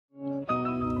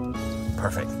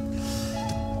Perfect.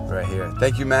 Right here.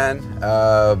 Thank you, man.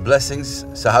 Blessings.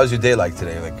 So how's your day like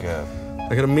today?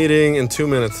 I got a meeting in 2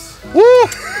 minutes. Woo!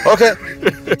 Okay.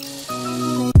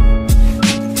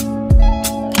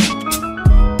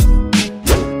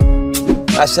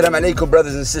 Assalamu alaikum,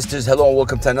 brothers and sisters. Hello and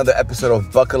welcome to another episode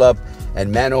of Buckle Up.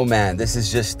 And man, oh man, this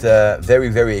is just very,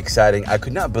 very exciting. I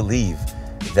could not believe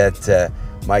that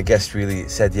my guest really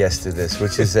said yes to this,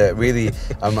 which is really,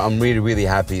 I'm really, really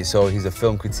happy. So he's a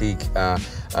film critique,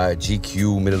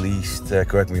 GQ, Middle East,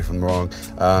 correct me if I'm wrong,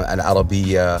 and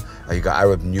Arabiya. You got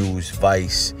Arab News,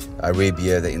 Vice,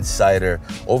 Arabia, The Insider.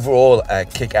 Overall, a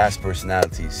kick-ass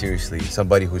personality, seriously.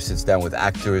 Somebody who sits down with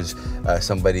actors,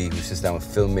 somebody who sits down with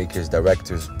filmmakers,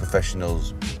 directors,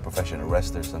 professionals, professional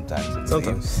wrestlers sometimes.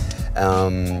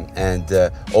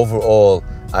 Overall,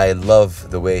 I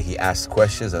love the way he asks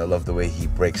questions, and I love the way he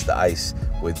breaks the ice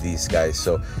with these guys.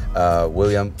 So,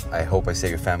 William, I hope I say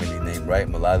your family name right,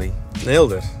 Mulally.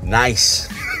 Nailed it. Nice.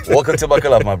 Welcome to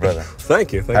Buckle Up, my brother.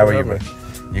 Thank you. How are you, man?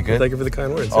 You good? Well, thank you for the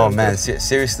kind words. Oh man,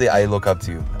 seriously, I look up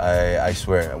to you. I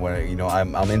swear. When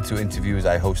I'm into interviews.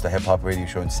 I host a hip hop radio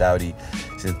show in Saudi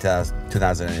since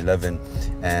 2011,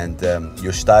 and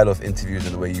your style of interviews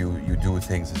and the way you do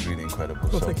things is really incredible.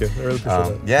 Well, thank you. I really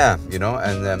appreciate that. Yeah,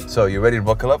 and so you ready to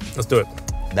buckle up? Let's do it.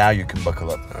 Now you can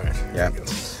buckle up. All right. Yeah.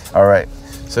 All right.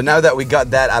 So now that we got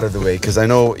that out of the way, because I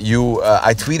know you,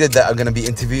 I tweeted that I'm going to be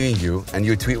interviewing you, and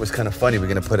your tweet was kind of funny. We're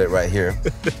going to put it right here.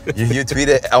 you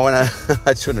tweeted,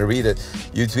 I just want to read it.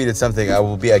 You tweeted something, I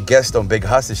will be a guest on Big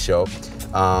Hass's show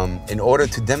in order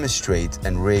to demonstrate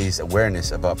and raise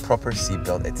awareness about proper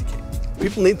seatbelt etiquette.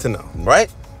 People need to know.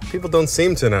 Right? People don't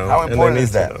seem to know. How important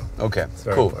is that? Okay,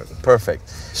 cool, important. Perfect.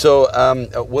 So,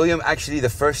 William, actually, the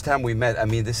first time we met, I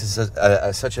mean, this is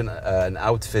such an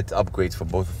outfit upgrade for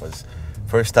both of us.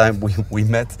 First time we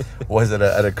met was at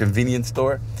a convenience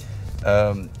store.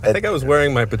 I think I was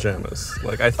wearing my pajamas.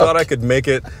 Like, I thought I could make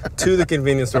it to the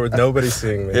convenience store with nobody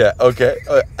seeing me. Yeah, okay.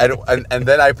 And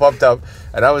then I popped up,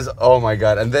 and I was, oh my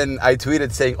God. And then I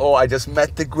tweeted saying, oh, I just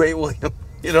met the great William,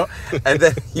 And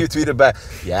then you tweeted back,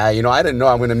 yeah, I didn't know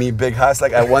I'm going to meet Big Hass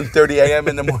like at 1:30 a.m.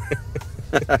 in the morning.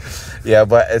 Yeah,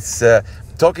 but it's...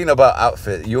 Talking about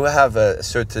outfit, you have a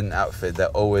certain outfit that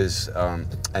always,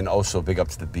 and also big up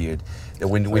to the beard, that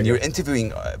when you're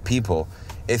interviewing people,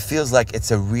 it feels like it's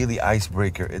a really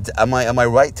icebreaker. Am I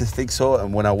right to think so?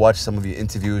 And when I watch some of your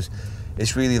interviews,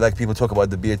 it's really like people talk about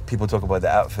the beard, people talk about the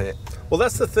outfit. Well,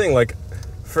 that's the thing. Like,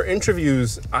 for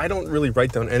interviews, I don't really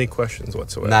write down any questions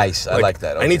whatsoever. Nice, I like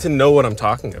that. Okay. I need to know what I'm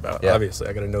talking about, yeah. Obviously.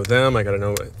 I got to know them, I got to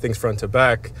know things front to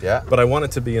back, yeah. But I want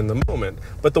it to be in the moment.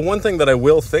 But the one thing that I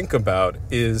will think about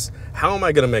is, how am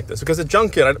I going to make this? Because a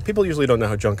junket, people usually don't know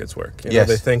how junkets work. Yes.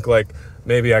 They think like,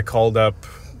 maybe I called up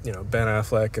Ben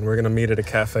Affleck and we're going to meet at a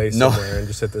cafe somewhere and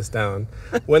just sit this down.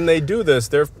 When they do this,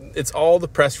 it's all the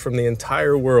press from the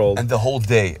entire world. And the whole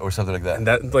day or something like that. And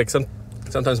that, like,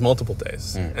 sometimes multiple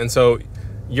days. And so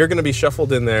you're going to be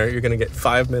shuffled in there. You're going to get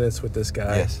 5 minutes with this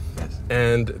guy. Yes.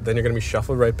 And then you're going to be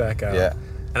shuffled right back out. Yeah.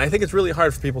 And I think it's really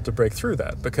hard for people to break through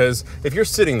that, because if you're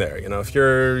sitting there, if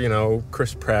you're,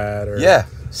 Chris Pratt or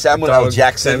Samuel L.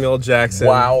 Jackson.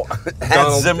 Wow.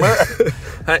 Hans Zimmer.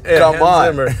 Come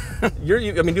on. Zimmer.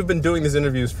 You've been doing these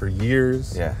interviews for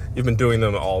years. Yeah. You've been doing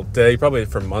them all day, probably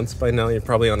for months by now. You're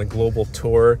probably on a global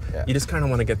tour. Yeah. You just kind of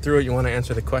want to get through it. You want to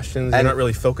answer the questions. And you're not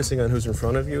really focusing on who's in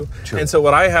front of you. True. And so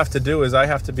what I have to do is I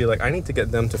have to be like, I need to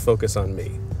get them to focus on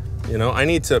me. I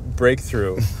need to break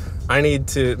through. I need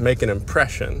to make an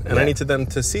impression, and I need them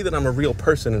to see that I'm a real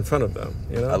person in front of them.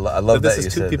 I love that this you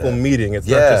is two said people that. meeting. It's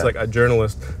not just like a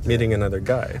journalist meeting another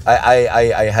guy.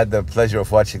 I had the pleasure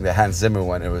of watching the Hans Zimmer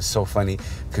one. It was so funny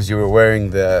because you were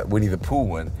wearing the Winnie the Pooh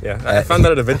one. Yeah, I found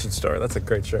that at a vintage store. That's a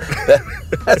great shirt.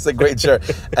 That's a great shirt.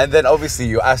 And then obviously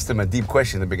you asked him a deep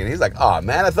question in the beginning. He's like, "Oh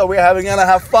man, I thought we were gonna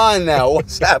have fun now.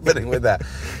 What's happening with that?"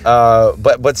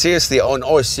 But seriously, on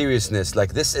all seriousness,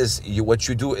 like this is what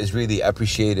you do is really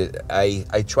appreciated.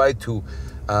 I try to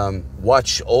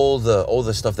watch all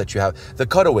the stuff that you have. The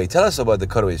Cutaway. Tell us about the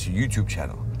Cutaway. It's your YouTube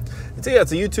channel. It's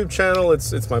a YouTube channel.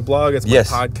 It's my blog. It's my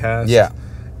podcast. Yeah.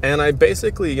 And I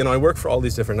basically, I work for all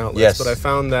these different outlets. Yes. But I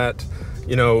found that,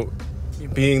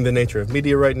 being the nature of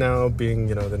media right now, being,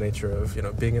 the nature of,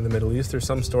 being in the Middle East, there's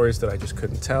some stories that I just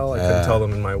couldn't tell. I couldn't tell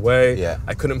them in my way. Yeah.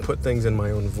 I couldn't put things in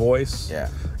my own voice. Yeah.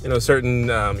 Certain,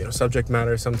 subject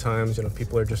matter sometimes,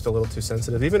 people are just a little too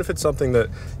sensitive. Even if it's something that,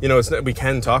 we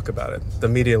can talk about it. The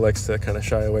media likes to kind of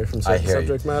shy away from certain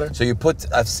subject matter. So you put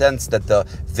a sense that the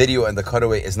video and the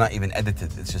cutaway is not even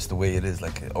edited. It's just the way it is,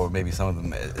 or maybe some of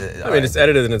them. It's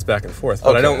edited and it's back and forth.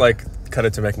 But I don't cut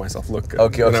it to make myself look good.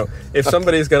 Okay, okay. You know, if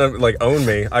somebody's gonna like own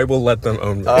me, I will let them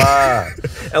own me.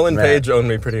 Ellen man. Page owned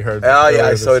me pretty hard. Oh yeah, I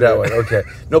earlier saw this that year. one. Okay,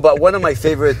 no, but one of my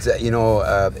favorite,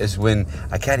 is when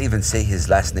I can't even say his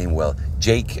last name well.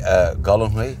 Jake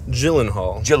Gyllenhaal.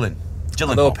 Gyllenhaal.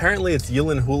 Although Gyllenhaal. apparently it's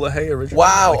Gyllenhaal originally.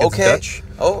 Wow. Like it's Okay. Dutch,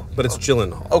 Oh, but it's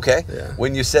Gyllenhaal. okay. Yeah.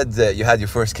 When you said that you had your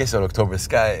first kiss on October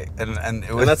Sky, and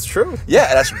it was, And that's true.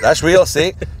 yeah, that's real.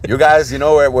 See, you guys,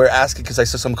 we're asking because I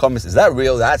saw some comments. Is that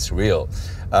real? That's real.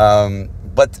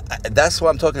 But that's what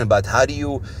I'm talking about. How do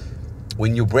you,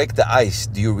 when you break the ice,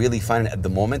 do you really find it at the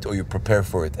moment, or you prepare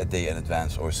for it a day in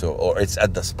advance, or so, or it's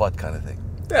at the spot kind of thing?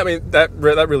 Yeah, I mean that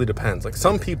really depends. Like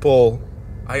some people,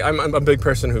 I'm a big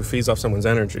person who feeds off someone's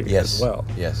energy Yes. as well.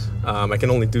 Yes. I can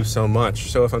only do so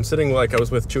much. So if I'm sitting like I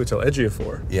was with Chiwetel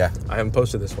Ejiofor, Yeah. I haven't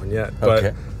posted this one yet, but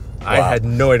Okay. I Wow. had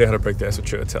no idea how to break the ice with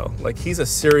Chiwetel. Like he's a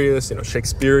serious,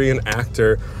 Shakespearean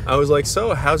actor. I was like,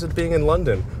 so how's it being in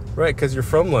London? Right, because you're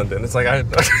from London. It's like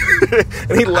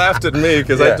and he laughed at me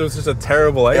because Yeah. I was just a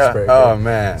terrible Yeah. icebreaker. Oh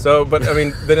man. So, but I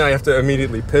mean, then I have to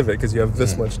immediately pivot because you have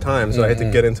this much time. So I had to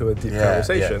get into a deep Yeah,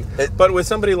 conversation. yeah. But with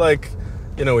somebody like,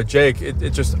 with Jake, it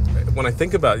just, when I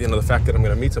think about, the fact that I'm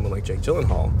going to meet someone like Jake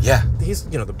Gyllenhaal, Yeah. he's,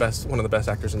 one of the best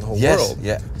actors in the whole Yes, world.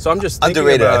 yeah. So I'm just thinking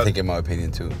Underrated, about, I think, in my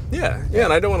opinion too. Yeah,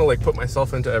 and I don't want to like put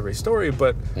myself into every story,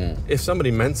 but if somebody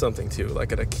meant something to you,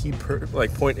 like at a key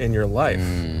point in your life,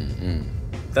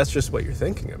 that's just what you're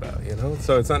thinking about,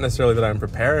 So it's not necessarily that I'm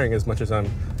preparing as much as I'm,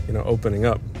 opening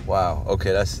up, Wow. Okay,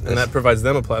 and that provides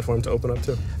them a platform to open up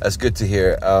too. that's good to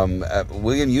hear.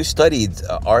 William, you studied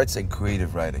arts and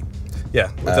creative writing. Yeah,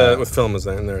 with film is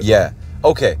in there. As Yeah.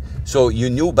 Okay. So you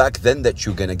knew back then that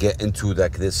you're gonna get into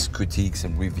like this critiques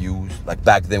and reviews, like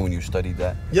back then when you studied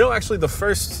that. well. Actually, the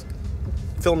first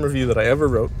film review that I ever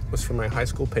wrote was for my high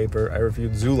school paper. I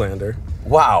reviewed Zoolander,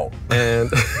 Wow.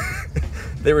 and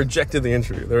they rejected the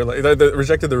interview. They were like, they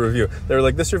rejected the review. They were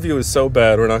like, "This review is so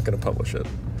bad, we're not going to publish it."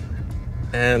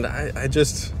 And I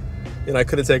just, I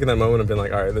could have taken that moment and been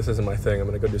like, "All right, this isn't my thing. I'm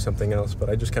going to go do something else." But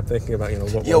I just kept thinking about, what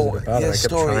was it about? And I kept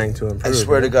trying to improve. I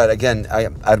swear to God, again,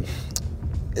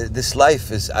 this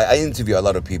life is. I interview a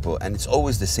lot of people, and it's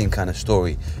always the same kind of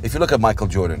story. If you look at Michael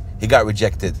Jordan, he got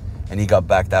rejected, and he got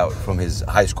backed out from his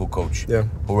high school coach. Yeah.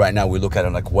 Who right now we look at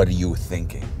him like, what are you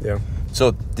thinking? Yeah.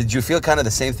 So did you feel kind of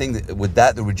the same thing with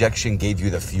that? The rejection gave you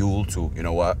the fuel to, you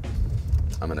know what?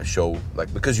 I'm gonna show,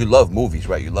 like, because you love movies,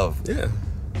 right? You love. Yeah.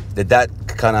 Did that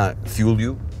kind of fuel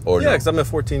you, or Yeah, no? because I'm a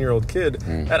 14-year-old kid.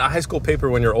 At a high school paper,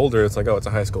 when you're older, it's like, oh, it's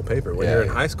a high school paper. When Yeah. you're in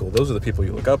high school, those are the people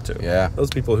you look up to. Yeah. Those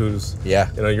people who's, Yeah.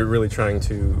 you're really trying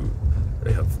to,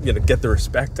 get the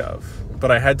respect of. But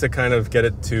I had to kind of get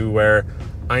it to where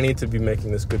I need to be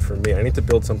making this good for me. I need to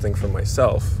build something for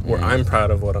myself where I'm proud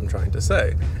of what I'm trying to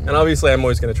say. And obviously, I'm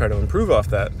always going to try to improve off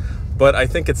that. But I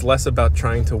think it's less about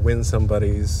trying to win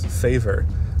somebody's favor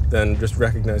than just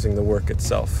recognizing the work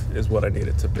itself is what I need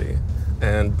it to be.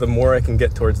 And the more I can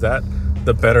get towards that,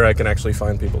 the better I can actually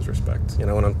find people's respect.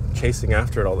 When I'm chasing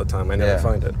after it all the time, I never Yeah.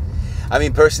 find it. I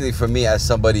mean, personally, for me, as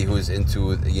somebody who's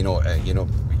into,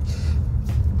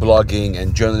 blogging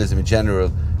and journalism in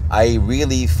general, I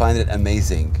really find it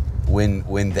amazing when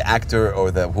the actor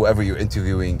or the whoever you're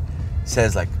interviewing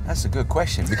says like, that's a good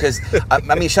question, because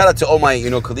I mean, shout out to all my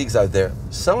colleagues out there.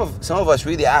 Some of us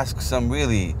really ask some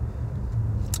really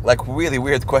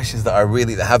weird questions that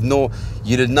have no,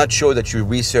 you did not show that you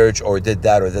researched or did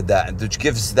that, and which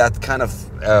gives that kind of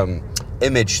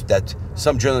image that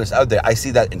some journalists out there, I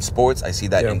see that in sports, I see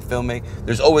that Yeah. in filmmaking.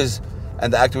 There's always,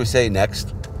 and the actor will say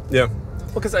next. Yeah.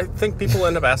 Well, because I think people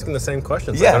end up asking the same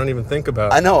questions. Yeah. Like, I don't even think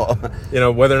about, I know.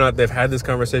 whether or not they've had this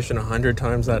conversation 100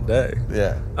 times that day.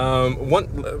 Yeah.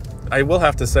 I will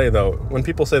have to say, though, when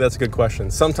people say that's a good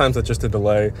question, sometimes it's just a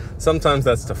delay. Sometimes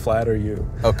that's to flatter you.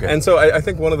 Okay. And so I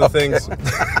think one of the things,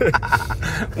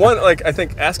 I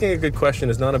think asking a good question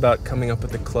is not about coming up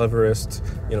with the cleverest,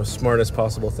 smartest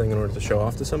possible thing in order to show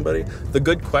off to somebody. The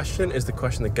good question is the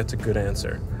question that gets a good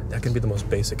answer. That can be the most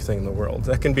basic thing in the world.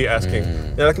 That can be asking,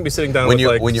 that can be sitting down When with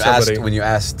you somebody.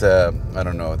 asked I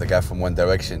don't know, the guy from One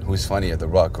Direction, who's funnier, The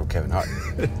Rock or Kevin Hart?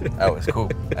 That was cool.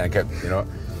 And I kept,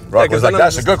 Rock 'cause was like, then I'm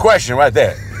that's a just- good question right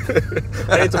there.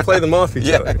 I need to play them off each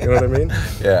Yeah. other. You know what I mean?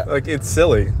 Yeah. Like, it's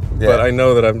silly, Yeah. but I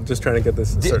know that I'm just trying to get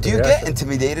this. Do certain you get reaction.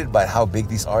 intimidated by how big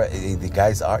the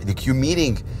guys are? Like, you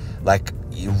meeting like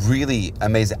really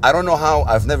amazing. I don't know how.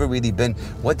 I've never really been.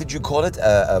 What did you call it?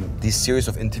 These series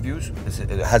of interviews.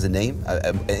 It has a name.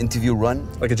 An interview run.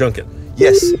 Like a junket.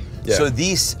 Yes. Yeah. So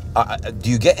these,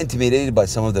 do you get intimidated by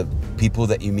some of the people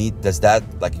that you meet? Does that,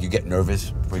 like, you get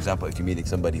nervous, for example, if you're meeting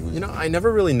somebody who's... You know, I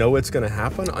never really know what's going to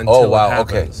happen until it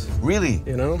happens. Okay. Really?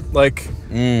 You know, like,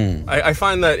 I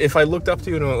find that if I looked up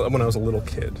to you when I was a little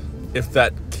kid, if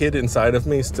that kid inside of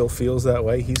me still feels that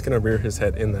way, he's going to rear his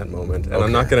head in that moment. And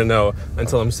I'm not going to know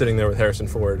until I'm sitting there with Harrison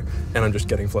Ford and I'm just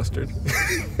getting flustered.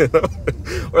 You know?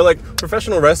 Or like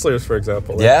professional wrestlers, for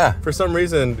example. Like, yeah. For some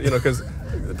reason, you know, because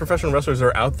professional wrestlers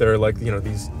are out there, like, you know,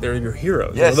 they're your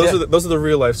heroes. Yes, you know, those are the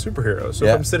real life superheroes. So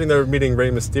if I'm sitting there meeting Rey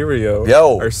Mysterio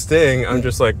or Sting, I'm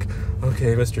just like,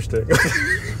 okay, Mr. Sting.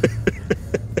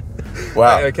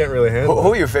 Wow. I can't really handle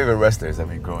Who are your favorite wrestlers, I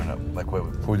mean, growing up? Like,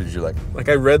 who did you like? Like,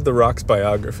 I read The Rock's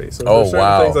biography. So there's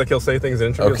certain things, like, he'll say things in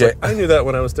interviews. Like, I knew that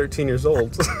when I was 13 years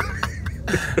old.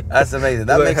 That's amazing.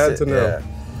 That makes I had to know. Yeah.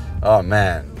 Oh,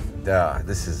 man. Yeah,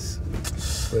 this is...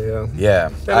 But yeah.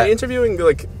 I mean, interviewing,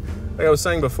 like I was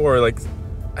saying before, like,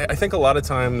 I think a lot of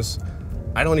times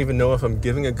I don't even know if I'm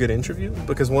giving a good interview,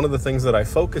 because one of the things that I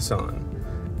focus on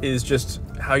is just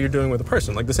how you're doing with a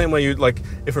person. Like the same way you, like,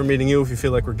 if we're meeting you, if you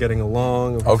feel like we're getting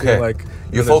along, if you feel like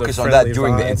you focus on that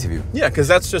during the interview. Yeah, because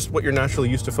that's just what you're naturally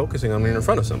used to focusing on when you're in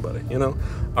front of somebody. You know,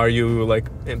 are you like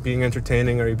being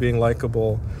entertaining? Are you being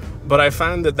likable? But I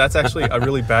found that that's actually a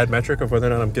really bad metric of whether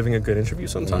or not I'm giving a good interview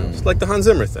sometimes. Like the Hans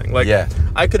Zimmer thing. Like,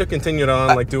 I could have continued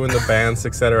on, like, doing the bands,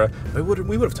 etc. We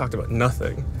would have talked about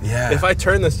nothing. Yeah. If I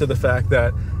turn this to the fact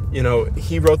that, you know,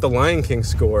 he wrote the Lion King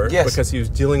score because he was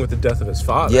dealing with the death of his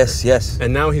father. Yes, yes.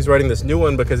 And now he's writing this new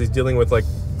one because he's dealing with, like,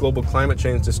 global climate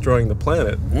change destroying the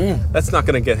planet. That's not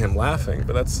going to get him laughing,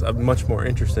 but that's a much more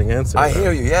interesting answer. I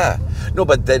hear you, yeah. No,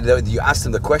 but you asked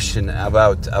him the question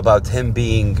about him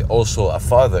being also a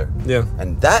father. Yeah.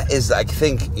 And that is, I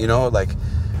think, you know, like,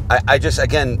 I just,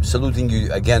 again, saluting you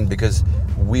again, because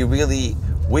we really...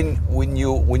 When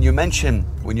you mention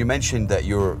that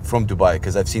you're from Dubai,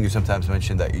 because I've seen you sometimes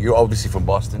mention that you're obviously from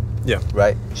Boston. Yeah.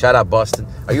 Right? Shout out Boston.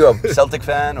 Are you a Celtic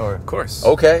fan or? Of course.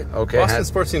 Okay. Boston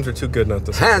sports teams are too good not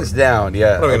to support. Hands down,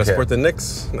 yeah. What, am I going to support the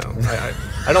Knicks? No.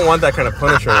 I don't want that kind of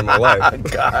punisher in my life.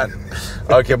 God.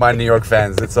 Okay, my New York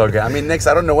fans, it's all good. I mean, Knicks,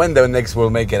 I don't know when the Knicks will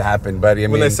make it happen, but I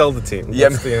mean... When they sell the team.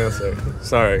 That's the answer.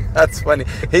 Sorry. That's funny.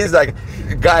 He's like,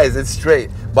 guys, it's straight.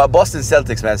 But Boston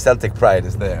Celtics, man, Celtic pride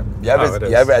is there. You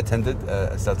ever attended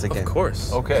a Celtic game? Of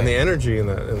course. Okay. And the energy in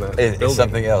that it's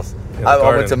something else. I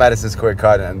went to Madison Square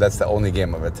Garden, and that's the only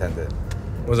game I've attended.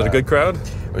 Was it a good crowd?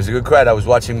 It was a good crowd. I was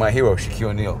watching my hero,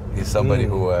 Shaquille O'Neal. He's somebody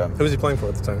who... Who was he playing for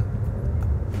at the time?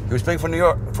 He was playing for New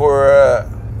York,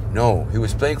 no, he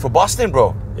was playing for Boston,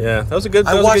 bro. Yeah, that was a good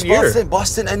year. I watched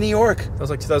Boston and New York. That was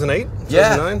like 2008,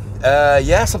 2009?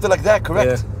 Yeah, something like that,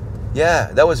 correct.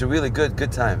 Yeah, that was a really good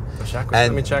time.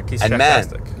 Shaq, he's and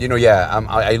fantastic. Man, you know,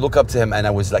 I look up to him, and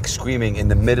I was like screaming in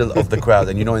the middle of the crowd.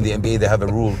 And you know, in the NBA, they have a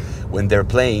rule: when they're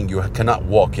playing, you cannot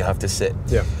walk, you have to sit.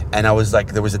 Yeah. And I was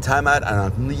like, there was a timeout, and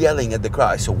I'm yelling at the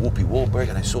crowd. I saw Whoopi Goldberg,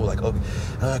 and I saw like, I'm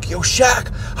like, yo,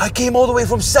 Shaq, I came all the way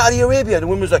from Saudi Arabia. And the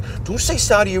woman was like, don't say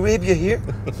Saudi Arabia here.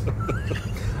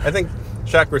 I think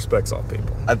Shaq respects all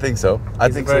people. I think so.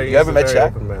 You ever met Shaq?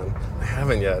 Open man. I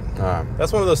haven't yet.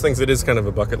 That's one of those things that is kind of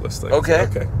a bucket list thing. Okay.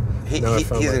 Okay.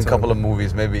 He's in a couple of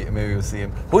movies. Maybe we'll see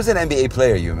him. Who's an NBA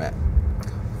player you met?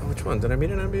 Which one? Did I meet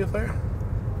an NBA player?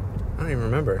 I don't even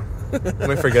remember.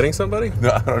 Am I forgetting somebody? No,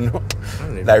 I don't know. I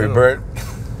don't even Larry know. Bird.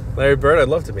 Larry Bird? I'd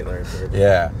love to meet Larry Bird.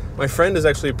 Yeah. My friend is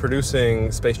actually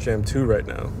producing Space Jam 2 right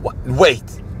now. What?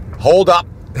 Wait. Hold up.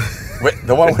 Wait,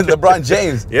 the one with LeBron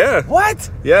James? Yeah.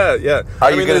 What? Yeah.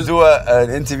 Are you going to do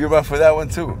an interview for that one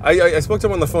too? I spoke to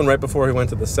him on the phone right before he went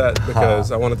to the set,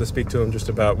 because I wanted to speak to him just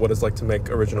about what it's like to make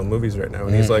original movies right now.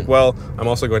 And he's like, well, I'm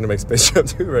also going to make Space Jam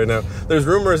 2 right now. There's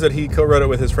rumors that he co-wrote it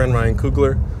with his friend Ryan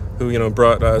Coogler, who, you know,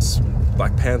 brought us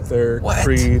Black Panther,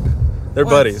 Creed. They're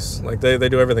buddies. Like, they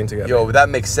do everything together. Yo, that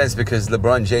makes sense, because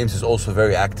LeBron James is also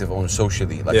very active on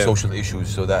socially, like social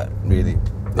issues. So that really...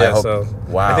 Yeah,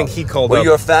 I think he called Were up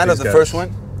you a fan of the guys. first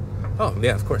one? Oh,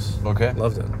 yeah, of course. Okay.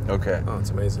 Loved it. Okay. Oh,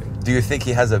 it's amazing. Do you think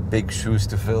he has a big shoes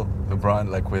to fill, LeBron,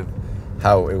 like with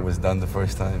how it was done the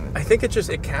first time? I think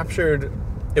it captured,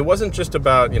 it wasn't just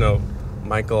about, you know,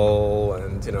 Michael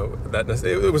and, you know,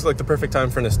 it was like the perfect time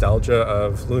for nostalgia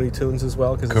of Looney Tunes as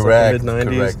well, because it's like the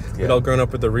mid-90s. We'd all grown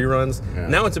up with the reruns. Yeah.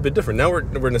 Now it's a bit different. Now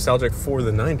we're nostalgic for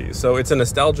the 90s. So it's a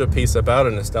nostalgia piece about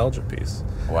a nostalgia piece.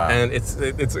 Wow. And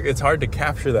it's hard to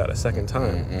capture that a second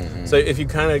time. So if you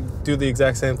kind of do the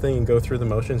exact same thing and go through the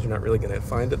motions, you're not really going to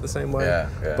find it the same way.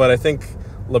 Yeah. But I think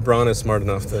LeBron is smart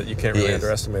enough that you can't really He is.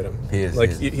 underestimate him. He is,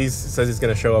 Like he is. he says he's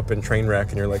going to show up in Trainwreck,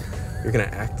 and you're like, you're going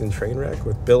to act in Trainwreck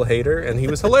with Bill Hader, and he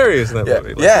was hilarious in that Yeah,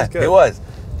 movie. Like, yeah, he's good. he was.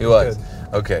 He was. good.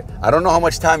 Okay. I don't know how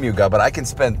much time you got, but I can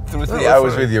spend 2 or 3 that's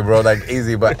hours fine. with you, bro. Like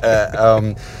easy. But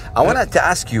I wanted to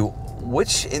ask you,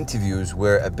 which interviews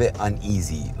were a bit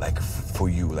uneasy, like for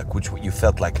you, like which you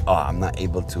felt like, oh, I'm not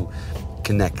able to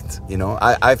connect. You know,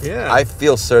 I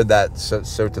feel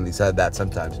certainly said that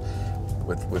sometimes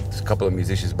with a couple of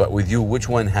musicians, but with you, which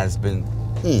one has been?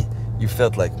 You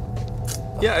felt like,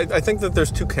 Yeah, I think that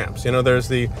there's two camps. You know, there's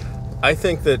the, I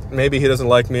think that maybe he doesn't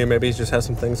like me, and maybe he just has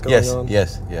some things going on.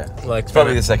 yes, yeah. Like It's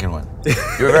probably the second one.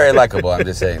 You're very likable. I'm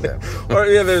just saying that. Or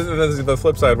yeah, there's the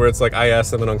flip side where it's like I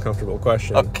asked them an uncomfortable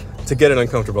question to get an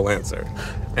uncomfortable answer,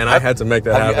 and I had to make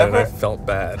that have you happen, and I ever- felt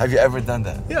bad. Have you ever done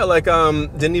that? Yeah, like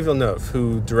Denis Villeneuve,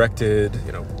 who directed,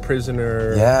 you know,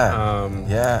 Prisoner,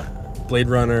 Yeah. Blade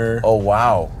Runner, Oh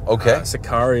wow. Okay.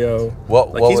 Sicario.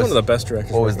 What Like he's was- one of the best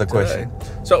directors. what was the working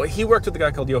today. So he worked with a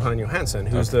guy called Johan Johansson,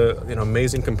 who's the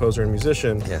amazing composer and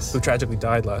musician Yes. who tragically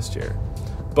died last year.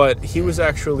 But he was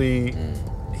actually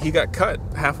he got cut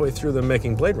halfway through them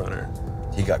making Blade Runner.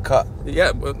 He got cut.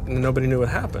 Yeah, well, nobody knew what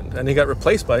happened, and he got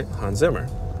replaced by Hans Zimmer.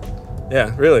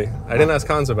 Yeah, really. I didn't ask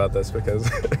Hans about this because,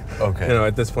 Okay. you know,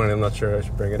 at this point I'm not sure I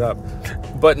should bring it up.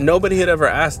 But nobody had ever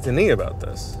asked Denis about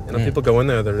this. You know, people go in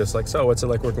there, they're just like, so what's it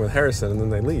like working with Harrison? And then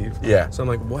they leave. Yeah. So I'm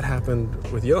like, what happened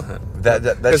with Johan? That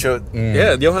 'Cause, showed.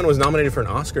 Yeah, Johan was nominated for an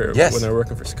Oscar Yes. when they were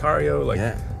working for Sicario. Like,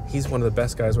 Yeah. he's one of the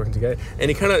best guys working together. And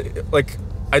he kind of, like,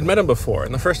 I'd met him before,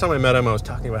 and the first time I met him, I was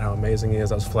talking about how amazing he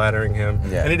is. I was flattering him,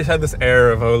 Yeah. and he just had this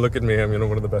air of, "Oh, look at me! I'm, you know,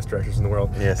 one of the best directors in the world."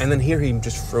 Yes. And then here he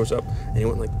just froze up, and he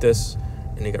went like this,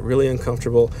 and he got really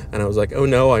uncomfortable, and I was like, "Oh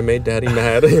no, I made Daddy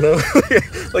mad," you know?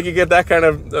 Like you get that kind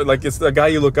of like it's the guy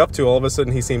you look up to. All of a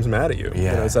sudden, he seems mad at you.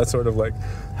 Yeah. You know, it's that sort of like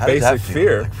How did that basic feel,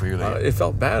 fear. like, for you, like- It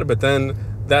felt bad, but then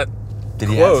that Did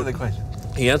he quote, answer the question?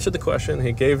 he answered the question.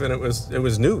 He gave, and it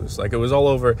was news. Like it was all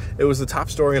over. It was the top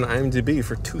story on IMDb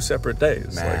for 2 separate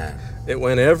days. Man. Like it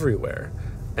went everywhere.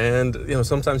 And you know,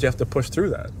 sometimes you have to push through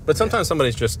that. But sometimes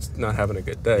somebody's just not having a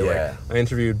good day. Yeah. Like I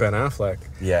interviewed Ben Affleck.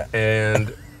 Yeah.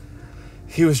 And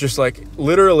he was just like,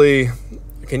 literally,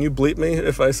 can you bleep me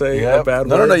if I say a bad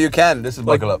word? No, you can. This is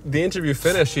Like Buckle Up. the interview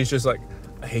finished, he's just like,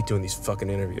 I hate doing these fucking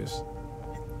interviews.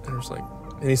 And I was like,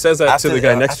 and he says that to the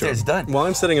guy next after to him. it's done. While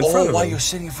I'm sitting in front of while him. you're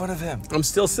sitting in front of him. I'm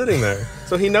still sitting there.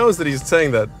 So he knows that he's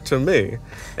saying that to me.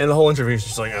 And the whole interview is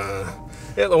just like, Yeah,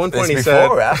 at one point This he before said...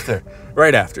 or after?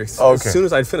 Right after. Okay. As soon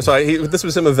as I'd finished. So this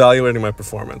was him evaluating my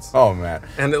performance. Oh man.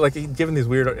 And like he'd given these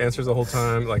weird answers the whole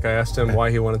time. Like I asked him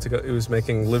why he wanted to go. He was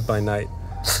making Live by Night.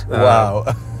 Wow.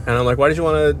 And I'm like, why did you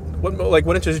want to?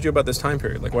 What interested you about this time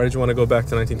period? Like, why did you want to go back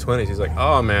to 1920s? He's like,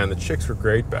 oh man, the chicks were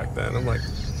great back then. I'm like,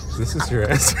 this is your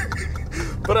answer.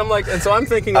 But I'm like, and so I'm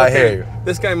thinking, I okay, hear you.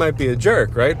 this guy might be a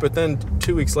jerk, right? But then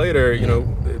 2 weeks later, you know,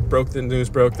 the news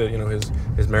broke that, you know,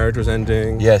 his marriage was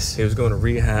ending. Yes. He was going to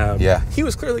rehab. Yeah. He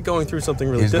was clearly going through something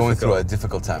really He's difficult. going through a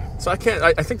difficult time. So I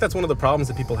think that's one of the problems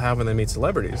that people have when they meet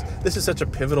celebrities. This is such a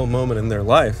pivotal moment in their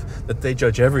life that they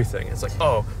judge everything. It's like,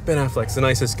 oh, Ben Affleck's the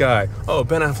nicest guy. Oh,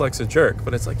 Ben Affleck's a jerk.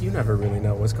 But it's like, you never really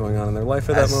know what's going on in their life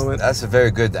at that moment. That's a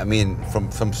very good. I mean,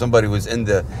 from somebody who's in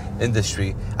the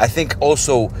industry, I think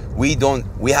also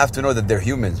we have to know that they're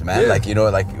humans, man. Yeah. Like, you know,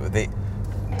 like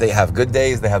they have good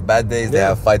days, they have bad days, they Yeah.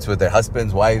 have fights with their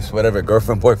husbands, wives, whatever,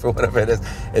 girlfriend, boyfriend, whatever it is.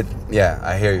 Yeah,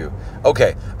 I hear you.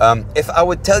 Okay, if I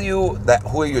would tell you that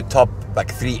who are your top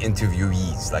like 3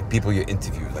 interviewees, like people you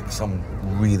interviewed, like some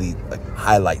really like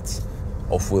highlights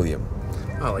of William,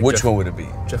 Oh, like which one would it be?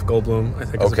 Jeff Goldblum, I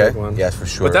think, is Okay. a big one. Yes, for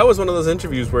sure. But that was one of those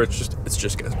interviews where it's just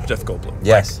Jeff Goldblum.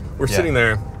 Yes. We're Yeah. sitting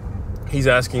there. He's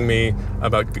asking me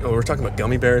about. We're talking about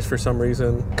gummy bears for some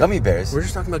reason. Gummy bears. We're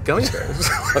just talking about gummy bears.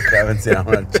 Okay, I haven't seen it. I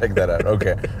want to check that out.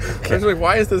 Okay. I was like,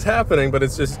 why is this happening? But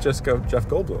it's just Jeff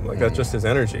Goldblum. Like that's just his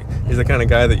energy. He's the kind of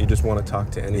guy that you just want to talk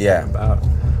to anything Yeah. about.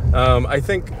 I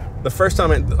think the first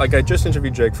time I just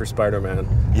interviewed Jake for Spider-Man.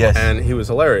 Yes. And he was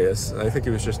hilarious. I think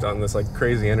he was just on this like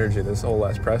crazy energy this whole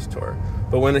last press tour.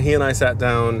 But when he and I sat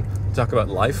down to talk about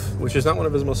Life, which is not one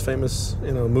of his most famous,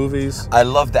 movies. I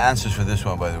love the answers for this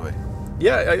one, by the way.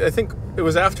 Yeah, I think it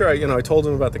was after I told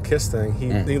him about the Kiss thing.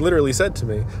 He literally said to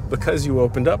me, because you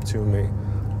opened up to me,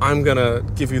 I'm gonna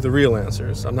give you the real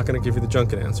answers. I'm not gonna give you the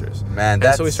junket answers. Man,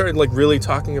 and so we started like really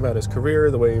talking about his career,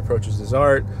 the way he approaches his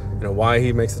art, why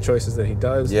he makes the choices that he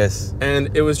does. Yes. And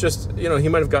it was just, he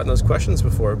might have gotten those questions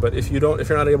before, but if you're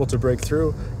not able to break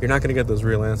through, you're not gonna get those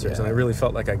real answers. Yeah. And I really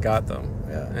felt like I got them.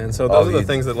 Yeah. And so those are the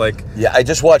things that like. Yeah, I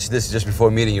just watched this just before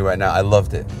meeting you right now. I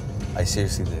loved it. I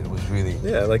seriously did. It was really,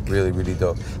 Yeah, like really, really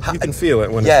dope. you can feel it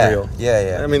when Yeah, it's real.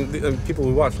 yeah, yeah. I mean, the people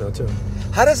who watch know too.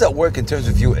 How does that work in terms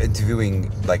of you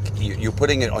interviewing? Like you're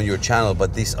putting it on your channel,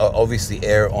 but these obviously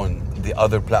air on the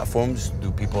other platforms.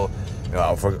 Do people,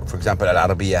 for example, Al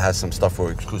Arabiya has some stuff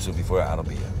for exclusively for Al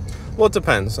Arabiya? Well, it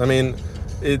depends. I mean,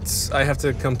 I have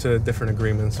to come to different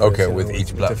agreements. With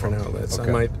each platform. Different outlets. Okay.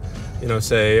 I might,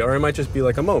 say, or it might just be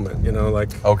like a moment.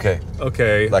 Like okay,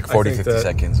 like 40, 50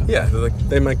 seconds. Yeah, like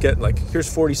they might get like,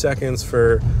 here's 40 seconds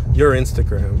for your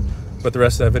Instagram. But the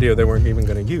rest of that video they weren't even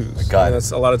going to use.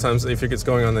 That's a lot of times if it gets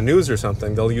going on the news or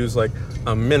something, they'll use like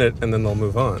a minute and then they'll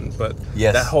move on. But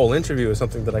that whole interview is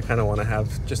something that I kind of want to have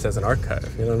just as an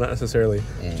archive. Not necessarily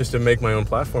just to make my own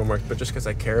platform work, but just because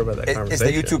I care about that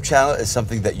conversation. Is the YouTube channel is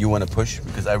something that you want to push?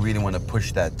 Because I really want to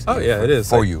push that. It is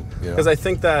for you. Because I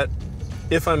think that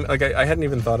if I'm like I hadn't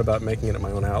even thought about making it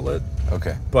my own outlet.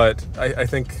 Okay. But I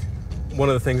think one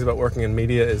of the things about working in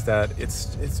media is that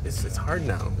it's hard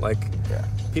now.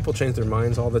 People change their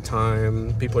minds all the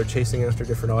time. People are chasing after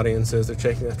different audiences. They're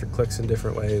chasing after clicks in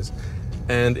different ways.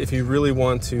 And if you really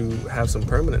want to have some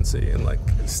permanency and like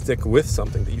stick with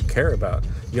something that you care about,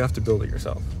 you have to build it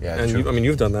yourself. Yeah, and true.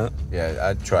 You've done that. Yeah,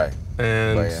 I try.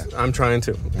 And I'm trying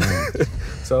to.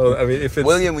 So I mean, if it's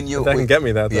William, if that can get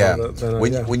me that, then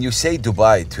when you say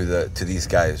Dubai to these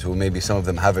guys who maybe some of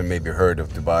them haven't maybe heard of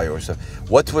Dubai or so,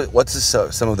 what's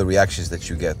some of the reactions that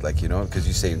you get? Like because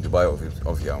you say in Dubai,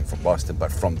 obviously I'm from Boston,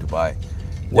 but from Dubai,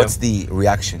 what's the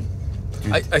reaction?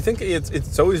 I think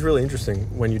it's always really interesting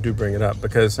when you do bring it up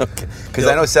because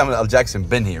I know Samuel L. Jackson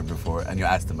been here before and you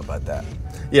asked him about that.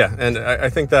 Yeah, and I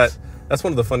think that's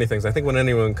one of the funny things. I think when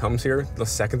anyone comes here, the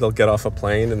second they'll get off a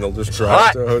plane and they'll just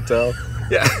drive to a hotel.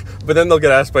 Yeah, but then they'll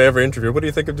get asked by every interview, what do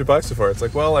you think of Dubai so far? It's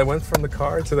like, well, I went from the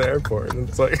car to the airport. And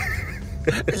it's like...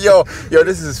 yo,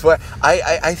 this is fun.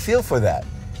 I feel for that.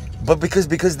 But because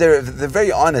they're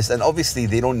very honest, and obviously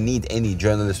they don't need any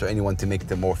journalist or anyone to make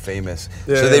them more famous.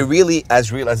 So they really,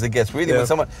 as real as it gets. Really, when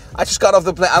someone, I just got off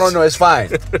the plane, I don't know, it's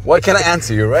fine. What can I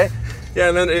answer you, right? Yeah,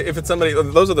 and then if it's somebody,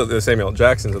 those are the Samuel L.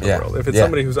 Jacksons of the world. If it's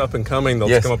somebody who's up and coming, they'll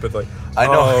just come up with like, I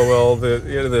know. Oh, well,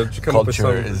 they'll come up with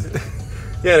some... is...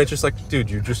 Yeah, and it's just like, dude,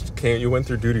 you went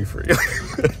through duty free.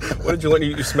 What did you learn?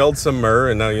 You smelled some myrrh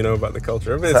and now you know about the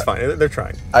culture. I mean, it's fine. They're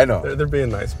trying. I know. They're being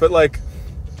nice. But like,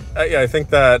 I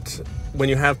think that when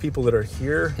you have people that are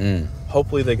here,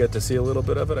 hopefully they get to see a little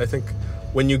bit of it. I think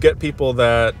when you get people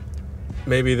that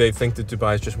maybe they think that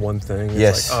Dubai is just one thing.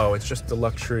 It's like, it's just the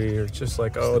luxury, or it's just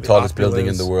like, the tallest building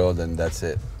in the world, and that's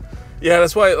it. Yeah,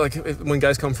 that's why, like, when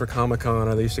guys come for Comic-Con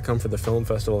or they used to come for the film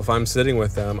festival, if I'm sitting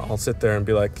with them, I'll sit there and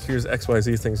be like, here's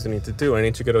XYZ things you need to do. I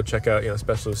need you to go check out,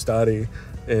 Special Ustadi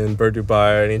in Bur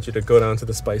Dubai. I need you to go down to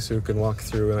the Spice Souk and walk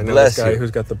through. And I know this guy who's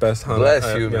got the best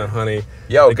honey.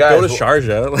 Yo, like, guys. Go to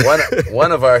Sharjah.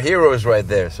 one of our heroes right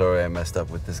there. Sorry, I messed up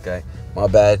with this guy. My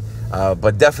bad.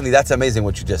 But definitely, that's amazing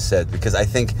what you just said, because I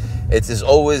think it is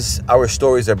always, our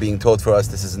stories are being told for us.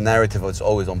 This is a narrative. It's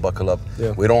always on Buckle Up.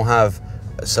 Yeah. We don't have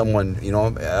someone,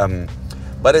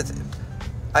 but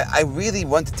I really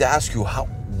wanted to ask you,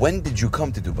 when did you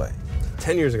come to Dubai?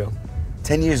 10 years ago.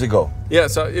 10 years ago? Yeah,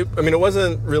 so it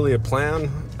wasn't really a plan.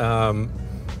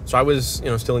 So I was,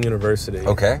 still in university.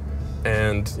 Okay.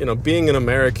 And, being an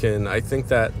American, I think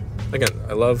that, again,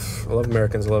 I love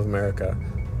Americans, I love America.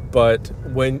 But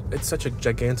when it's such a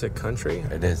gigantic country.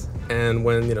 It is. And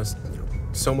when,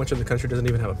 so much of the country doesn't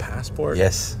even have a passport.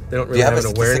 Yes. They don't really have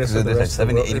an awareness of the rest of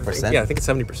the world. 70-80%? Yeah, I think it's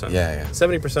 70%. Yeah.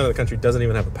 70% of the country doesn't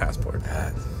even have a passport.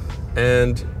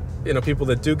 And, people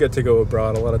that do get to go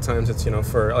abroad, a lot of times it's,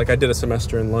 for, like I did a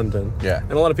semester in London. Yeah.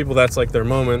 And a lot of people, that's like their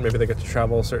moment. Maybe they get to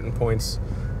travel certain points.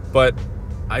 But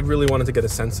I really wanted to get a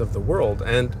sense of the world.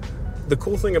 And the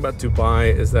cool thing about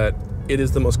Dubai is that it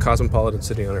is the most cosmopolitan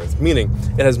city on earth, meaning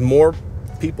it has more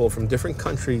people from different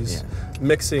countries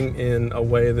mixing in a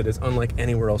way that is unlike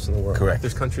anywhere else in the world. Correct.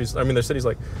 There's countries, there's cities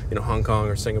like, Hong Kong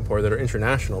or Singapore that are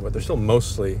international, but they're still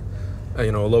mostly,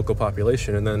 a local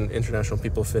population, and then international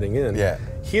people fitting in. Yeah.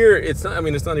 Here, it's not,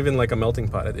 it's not even like a melting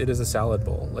pot. It is a salad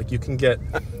bowl. Like you can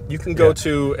go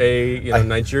to a,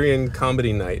 Nigerian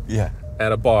comedy night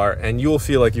at a bar, and you'll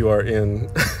feel like you are in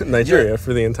Nigeria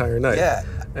for the entire night. Yeah.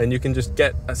 And you can just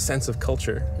get a sense of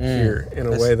culture here in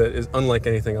a way that is unlike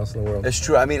anything else in the world. It's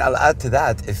true. I'll add to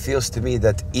that. It feels to me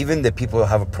that even the people who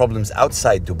have problems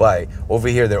outside Dubai, over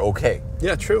here they're okay.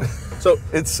 Yeah, true. So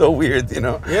it's so weird,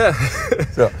 Yeah.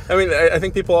 So I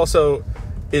think people also,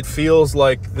 it feels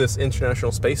like this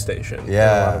international space station in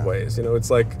a lot of ways. It's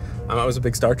like, I was a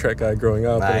big Star Trek guy growing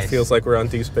up, and it feels like we're on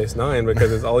Deep Space Nine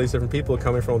because there's all these different people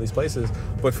coming from all these places.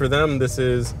 But for them, this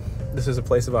is this is a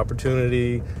place of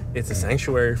opportunity. It's a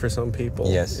sanctuary for some people.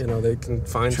 Yes. You know, they can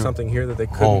find True. something here that they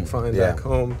couldn't Home. find Yeah. back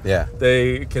home. Yeah.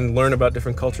 They can learn about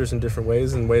different cultures in different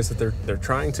ways, in ways that they're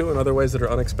trying to, and other ways that are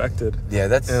unexpected. Yeah,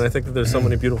 that's... And I think that there's so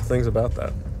many beautiful things about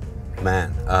that.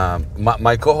 Man,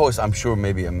 my co-host, I'm sure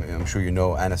you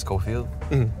know Anna Schofield.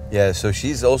 Yeah, so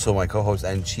she's also my co-host,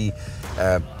 and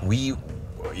we,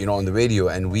 you know, on the radio,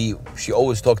 and she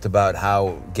always talked about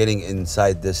how getting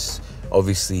inside this,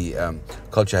 obviously,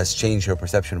 culture has changed her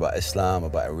perception about Islam,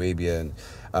 about Arabia, and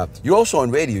you're also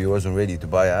on radio. You was on Radio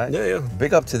Dubai. Right? Yeah.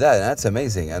 Big up to that. That's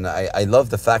amazing, and I love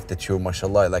the fact that you're,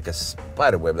 mashallah, like a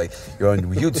spider web. Like you're on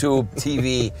YouTube,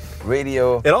 TV,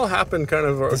 radio. It all happened kind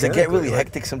of. Does it get really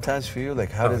hectic sometimes for you?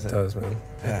 Like how does it? It does, man.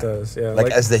 Yeah. It does. Yeah.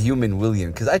 Like as the human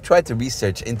William, because I tried to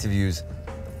research interviews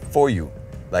for you.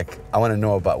 Like I want to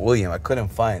know about William. I couldn't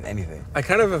find anything. I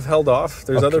kind of have held off.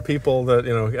 There's other people that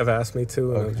have asked me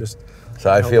to, and I've just. So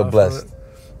I feel blessed.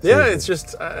 Yeah, it's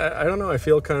just I don't know. I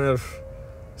feel kind of.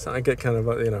 I get kind of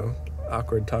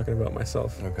awkward talking about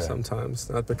myself sometimes.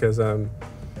 Not because I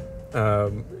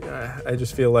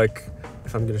just feel like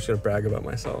if I'm just gonna brag about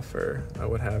myself or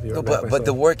what have you. No, but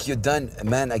the work you've done,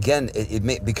 man. Again, it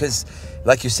may, because,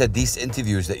 like you said, these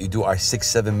interviews that you do are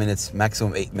 6-7 minutes,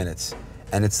 maximum 8 minutes,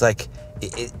 and it's like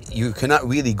you cannot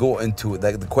really go into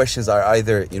like the questions are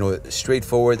either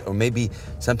straightforward or maybe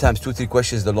sometimes 2-3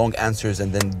 questions, the long answers,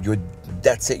 and then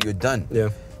that's it. You're done. Yeah.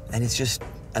 And it's just.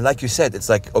 And like you said, it's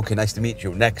like, okay, nice to meet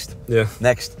you. Next. Yeah.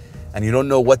 Next. And you don't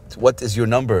know what is your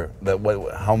number,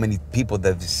 how many people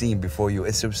that you've seen before you.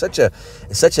 It's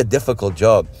such a difficult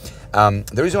job.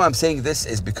 The reason why I'm saying this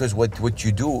is because what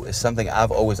you do is something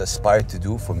I've always aspired to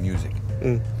do for music.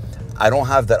 I don't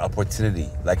have that opportunity.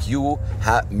 Like you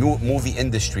have, movie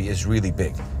industry is really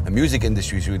big. The music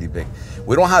industry is really big.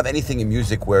 We don't have anything in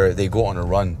music where they go on a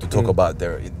run to talk about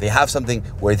they have something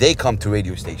where they come to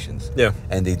radio stations. Yeah.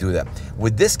 And they do that.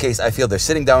 With this case, I feel they're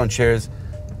sitting down on chairs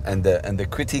and the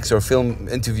critics or film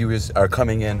interviewers are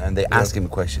coming in and they ask him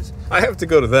questions. I have to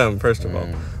go to them, first of all.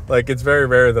 Like, it's very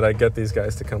rare that I get these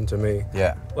guys to come to me.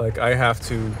 Yeah. Like, I have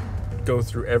to go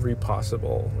through every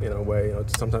possible way,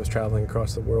 sometimes traveling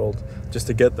across the world just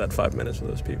to get that 5 minutes with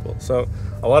those people. So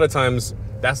a lot of times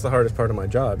that's the hardest part of my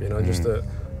job, just the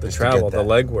travel, the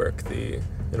legwork, the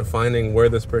finding where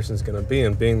this person's going to be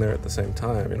and being there at the same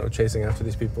time, chasing after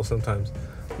these people sometimes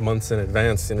months in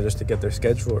advance, just to get their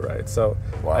schedule right. So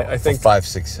wow. I think for 5,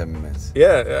 6, 7 minutes.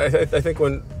 Yeah, I think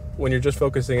when you're just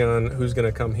focusing on who's going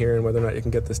to come here and whether or not you can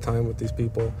get this time with these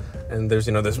people, and there's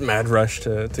this mad rush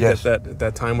to get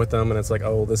that time with them, and it's like,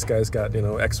 oh, this guy's got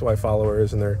XY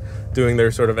followers and they're doing their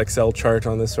sort of Excel chart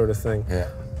on this sort of thing. Yeah.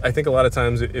 I think a lot of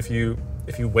times if you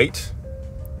wait,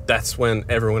 that's when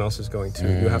everyone else is going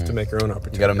to. You have to make your own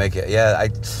opportunity. You got to make it. Yeah,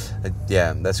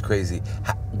 yeah, that's crazy.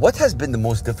 What has been the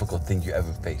most difficult thing you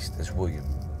ever faced as William?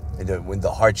 When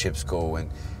the hardships go and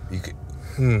you could.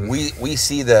 We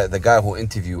see the guy who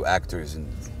interview actors and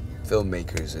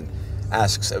filmmakers and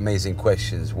asks amazing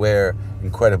questions, wear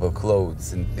incredible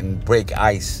clothes and break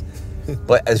ice.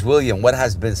 But as William, what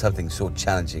has been something so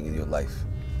challenging in your life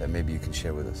that maybe you can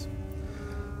share with us?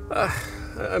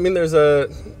 I mean, there's a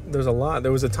lot.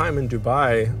 There was a time in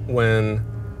Dubai when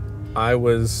I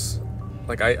was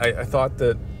like, I thought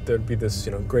that there'd be this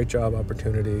great job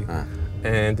opportunity,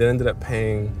 and it ended up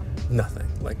paying nothing.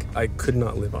 Like, I could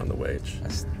not live on the wage.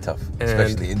 That's tough,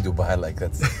 especially in Dubai. Like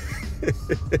that's.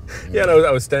 Yeah, no,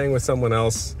 I was staying with someone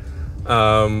else,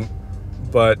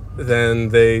 but then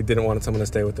they didn't want someone to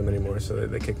stay with them anymore, so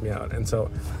they kicked me out. And so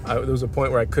there was a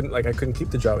point where I couldn't keep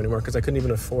the job anymore because I couldn't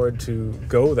even afford to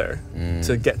go there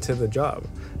to get to the job.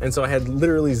 And so I had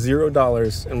literally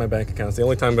 $0 in my bank account. It's the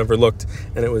only time I've ever looked,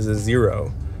 and it was a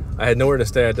zero. I had nowhere to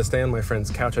stay. I had to stay on my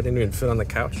friend's couch. I didn't even fit on the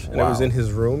couch, and it was in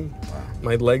his room. Wow.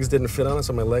 My legs didn't fit on it,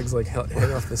 so my legs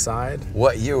hang off the side.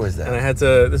 What year was that? And I had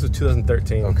to. This was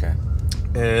 2013. Okay.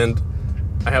 And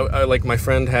I my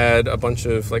friend had a bunch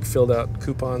of filled out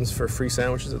coupons for free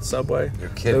sandwiches at Subway. You're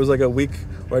kidding. There was a week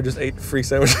where I just ate free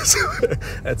sandwiches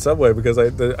at Subway because I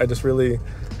just really,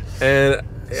 and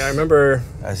I remember.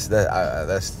 I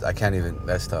can't even.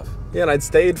 That's tough. Yeah, and I'd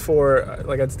stayed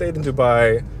in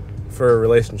Dubai for a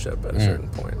relationship at a certain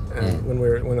point, and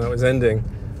when that was ending,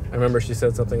 I remember she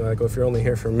said something like, "Well, if you're only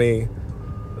here for me,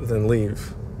 then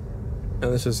leave."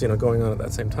 And this was going on at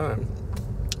that same time,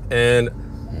 and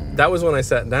that was when I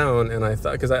sat down and I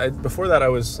thought, because before that I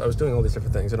was doing all these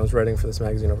different things, and I was writing for this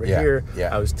magazine over here.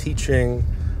 Yeah. I was teaching.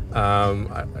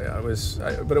 But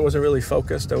it wasn't really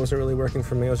focused. I wasn't really working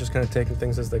for me. I was just kind of taking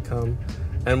things as they come.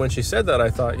 And when she said that, I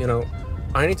thought,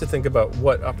 I need to think about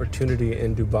what opportunity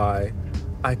in Dubai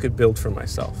I could build for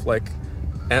myself.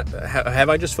 have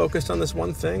I just focused on this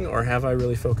one thing, or have I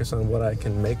really focused on what I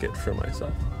can make it for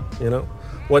myself? You know,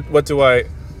 what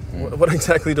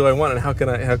exactly do I want, and how can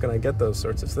I get those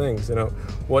sorts of things? You know,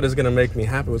 what is going to make me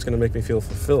happy? What's going to make me feel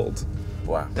fulfilled?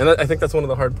 Wow. And I think that's one of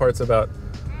the hard parts about.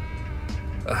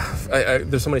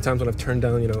 There's so many times when I've turned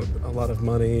down, you know, a lot of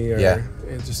money, or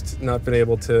just not been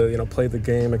able to, you know, play the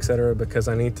game, etc., because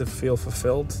I need to feel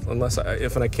fulfilled.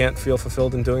 If I can't feel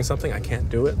fulfilled in doing something, I can't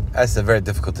do it. That's a very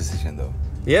difficult decision, though.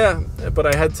 Yeah, but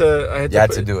I had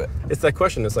to do it. It's that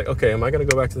question. It's like, okay, am I going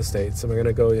to go back to the States? Am I going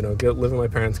to go, you know, live on my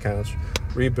parents' couch,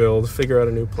 rebuild, figure out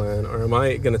a new plan, or am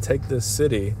I going to take this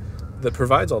city that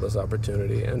provides all this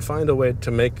opportunity and find a way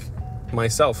to make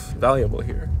myself valuable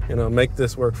here? You know, make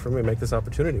this work for me, make this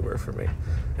opportunity work for me.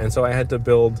 And so I had to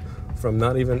build from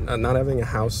not having a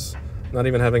house, not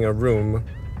even having a room,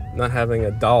 not having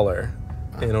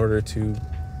 $1 in order to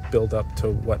build up to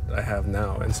what I have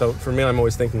now. And so for me, I'm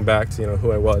always thinking back to, you know,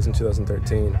 who I was in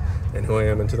 2013 and who I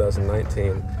am in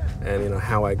 2019, and, you know,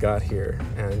 how I got here.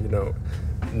 And, you know,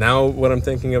 now what I'm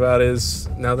thinking about is,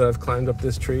 now that I've climbed up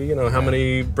this tree, you know, how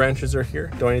many branches are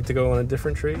here? Do I need to go on a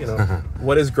different tree? You know,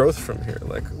 what is growth from here?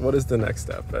 Like, what is the next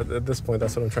step? At this point,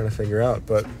 that's what I'm trying to figure out.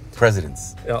 But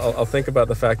presidents. I'll think about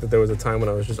the fact that there was a time when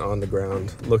I was just on the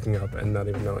ground looking up and not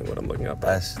even knowing what I'm looking up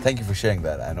at. Thank you for sharing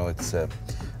that. I know it's,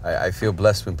 I feel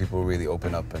blessed when people really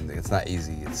open up, and it's not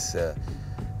easy. It's,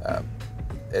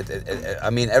 I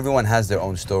mean, everyone has their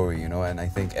own story, you know, and I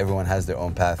think everyone has their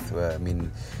own path. I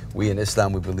mean, we in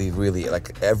Islam, we believe really,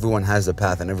 like, everyone has a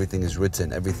path and everything is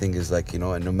written. Everything is like, you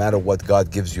know, and no matter what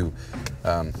God gives you,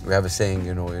 we have a saying,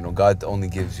 you know, God only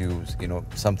gives you, you know,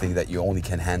 something that you only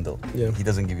can handle. Yeah. He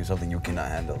doesn't give you something you cannot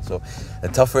handle. So the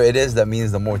tougher it is, that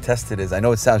means the more tested it is. I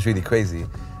know it sounds really crazy,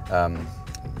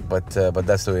 but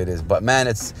that's the way it is. But man,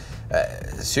 it's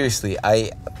seriously,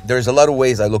 there's a lot of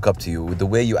ways I look up to you. The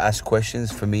way you ask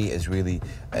questions for me is really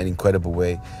an incredible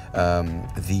way.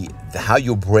 The how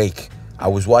you break. I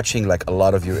was watching like a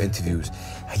lot of your interviews.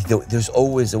 There's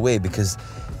always a way, because,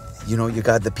 you know, you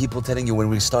got the people telling you when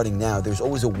we're starting now, there's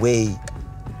always a way,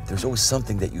 there's always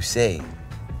something that you say.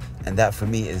 And that for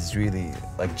me is really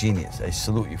like genius. I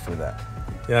salute you for that.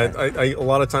 Yeah, I a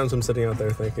lot of times I'm sitting out there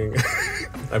thinking,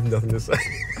 I have nothing to say.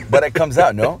 But it comes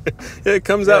out, no? Yeah, it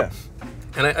comes out.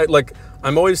 And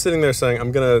I'm always sitting there saying,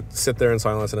 I'm going to sit there in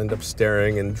silence and end up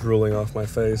staring and drooling off my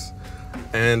face.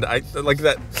 And I like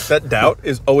that doubt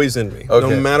is always in me,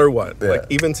 no matter what. Yeah. Like,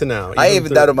 even to now. I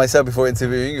even doubted myself before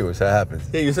interviewing you, so that happens.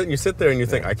 Yeah, you sit there and you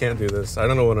think, I can't do this. I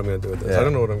don't know what I'm going to do with this. Yeah. I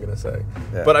don't know what I'm going to say.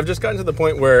 Yeah. But I've just gotten to the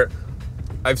point where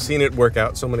I've seen it work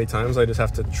out so many times. I just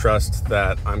have to trust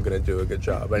that I'm going to do a good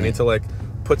job. I need to like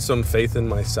put some faith in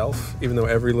myself, even though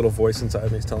every little voice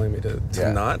inside me is telling me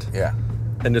to not. Yeah.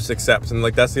 And just accept. And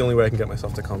like, that's the only way I can get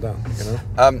myself to calm down, you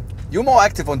know? You're more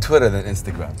active on Twitter than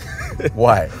Instagram.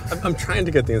 Why? I'm trying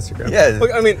to get the Instagram. Yeah.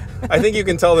 Look, I mean, I think you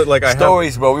can tell that like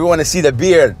stories, bro. We want to see the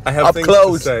beard. I have up things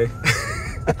close. to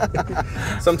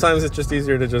say. Sometimes it's just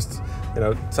easier to just, you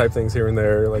know, type things here and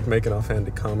there, like make an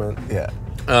offhanded comment. Yeah.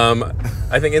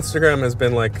 I think Instagram has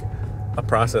been like a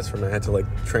process for me. I had to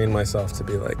like train myself to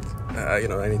be like, you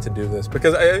know, I need to do this,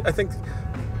 because I think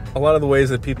a lot of the ways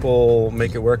that people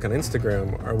make it work on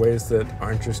Instagram are ways that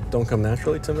don't come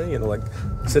naturally to me. You know, like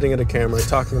sitting at a camera,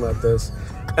 talking about this.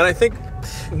 And I think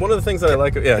one of the things that I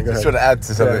like, go ahead. Just want to add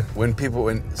to something. Yeah.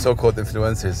 When so-called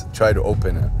influencers try to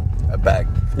open a bag,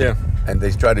 and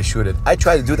they try to shoot it, I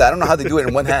try to do that. I don't know how they do it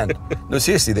in one hand. No,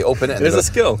 seriously, they open it. And there's a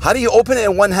skill. How do you open it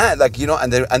in one hand? Like, you know,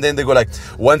 and then they go like,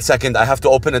 1 second, I have to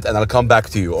open it and I'll come back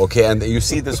to you, okay? And you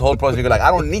see this whole process, you're like, I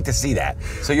don't need to see that.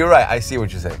 So you're right, I see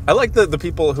what you're saying. I like the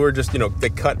people who are just, you know, they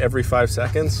cut every 5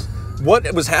 seconds.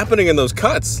 What was happening in those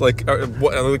cuts? Like,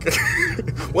 what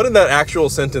did that actual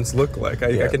sentence look like?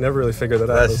 I could never really figure that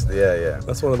out.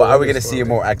 That's one of the. But are we going to see you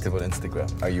more active on Instagram?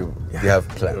 Do you have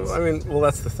plans? I mean, well,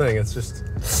 that's the thing. It's just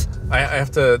I have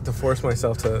to force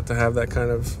myself to have that kind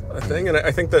of a thing, and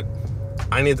I think that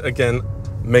I need to, again,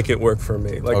 make it work for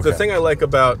me. Like the thing I like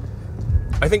about,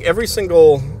 I think every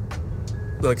single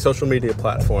like social media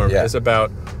platform is about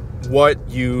what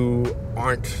you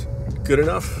aren't good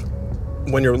enough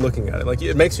when you're looking at it. Like,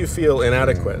 it makes you feel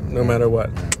inadequate no matter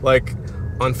what. Like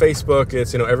on Facebook,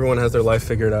 it's, you know, everyone has their life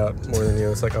figured out more than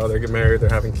you. It's like, oh, they're getting married, they're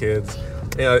having kids.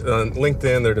 On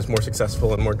LinkedIn, they're just more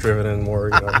successful and more driven and more,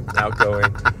 you know,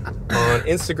 outgoing. On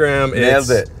Instagram,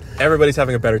 everybody's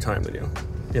having a better time than you.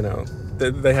 You know,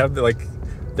 they have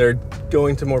they're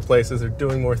going to more places, they're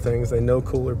doing more things, they know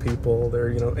cooler people, they're,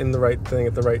 you know, in the right thing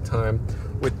at the right time.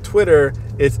 With Twitter,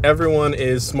 it's everyone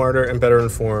is smarter and better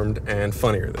informed and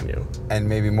funnier than you. And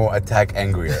maybe more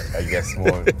angrier, I guess.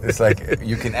 More. It's like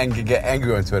you can get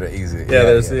angry on Twitter easy. You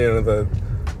know,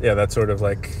 yeah, that's sort of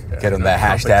like Get on that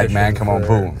hashtag, man. Come on,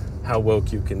 boom. How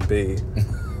woke you can be.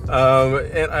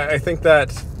 And I think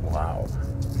that Wow.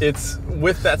 it's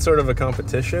with that sort of a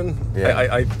competition.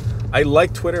 Yeah. I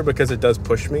like Twitter because it does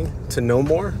push me to know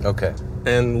more Okay.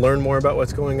 and learn more about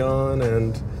what's going on,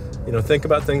 and think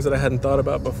about things that I hadn't thought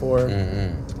about before.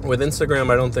 Mm-hmm. With Instagram,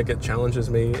 I don't think it challenges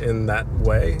me in that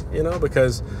way,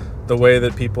 because the way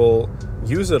that people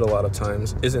use it a lot of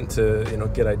times isn't to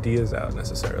get ideas out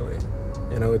necessarily.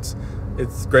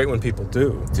 It's great when people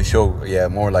do. To show,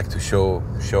 more like to show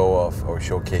off or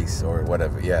showcase or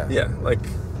whatever. Yeah. Yeah, like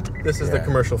this is the Yeah.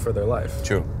 commercial for their life.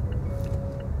 True.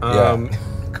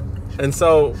 And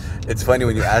so It's funny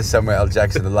when you ask Samuel L.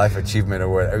 Jackson the life achievement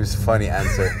award. It was a funny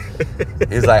answer.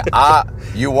 He's like,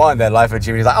 you won that life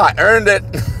achievement. He's like, I earned it.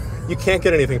 you can't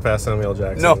get anything past Samuel L.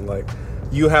 Jackson. No. Like,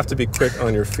 you have to be quick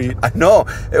on your feet. I know.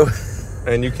 It was,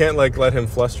 And you can't let him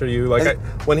fluster you.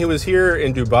 When he was here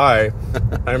in Dubai,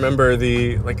 I remember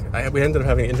we ended up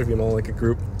having an interview among a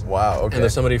group. wow. Okay. And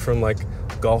there's somebody from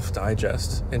Golf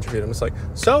Digest interviewed him. It's like,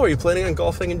 so are you planning on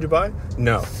golfing in Dubai?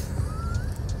 No.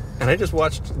 And I just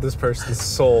watched this person's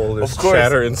soul just Of course.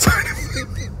 shatter inside.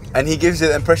 And he gives you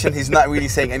the impression he's not really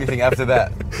saying anything after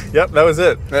that. Yep, that was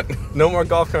it. No more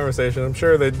golf conversation. I'm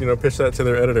sure they'd pitch that to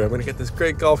their editor. I'm going to get this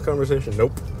great golf conversation.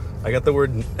 Nope. I got the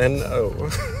word N-O.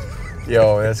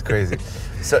 Yo, that's crazy.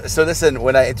 So listen,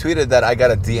 when I tweeted that, I got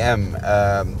a DM,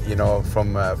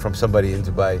 from somebody in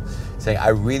Dubai saying, I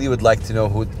really would like to know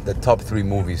who the top 3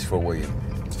 movies for William.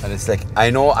 And it's like,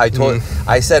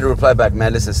 I said, reply back,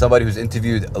 man, listen, somebody who's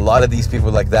interviewed a lot of these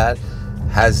people like that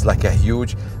has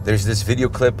there's this video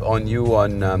clip on you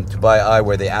on Dubai Eye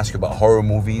where they ask you about horror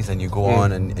movies and you go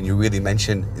on and you really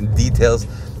mention in details.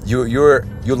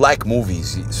 You like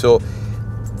movies. So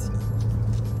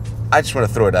I just want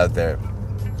to throw it out there.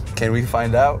 Can we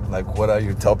find out what are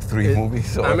your top 3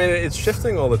 movies? Or, I mean, it's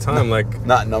shifting all the time.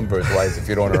 not numbers wise, if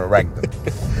you don't want to rank them.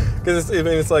 Because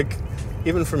it's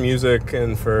even for music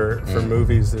and for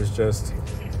movies, there's just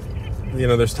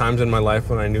there's times in my life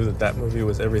when I knew that movie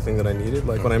was everything that I needed.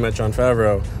 Like when I met Jon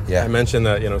Favreau, I mentioned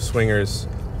that Swingers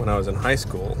when I was in high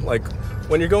school. Like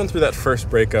when you're going through that first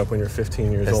breakup when you're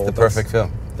 15 years old, That's the perfect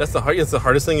film. It's the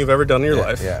hardest thing you've ever done in your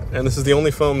life. Yeah. And this is the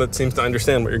only film that seems to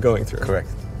understand what you're going through. Correct.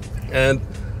 And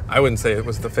I wouldn't say it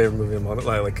was the favorite movie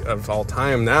of all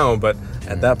time now, but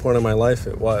at that point in my life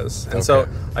it was. And so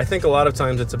I think a lot of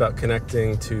times it's about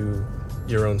connecting to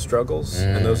your own struggles,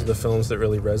 and those are the films that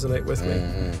really resonate with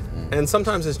me. And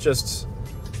sometimes it's just,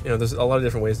 there's a lot of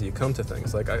different ways that you come to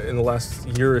things. In the last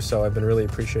year or so, I've been really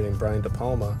appreciating Brian De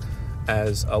Palma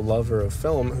as a lover of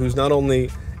film, who's not only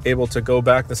able to go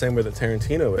back the same way that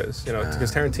Tarantino is,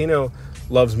 because Tarantino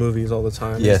loves movies all the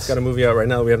time. Yes. He's got a movie out right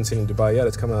now that we haven't seen in Dubai yet.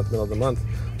 It's coming out in the middle of the month.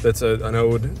 That's an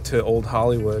ode to old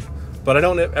Hollywood. But I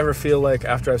don't ever feel like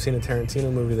after I've seen a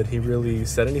Tarantino movie that he really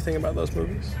said anything about those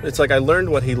movies. It's like I learned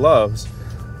what he loves,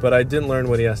 but I didn't learn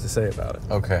what he has to say about it.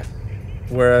 Okay.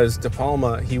 Whereas De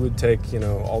Palma, he would take,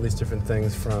 all these different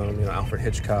things from, Alfred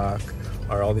Hitchcock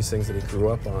or all these things that he grew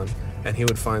up on, and he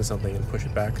would find something and push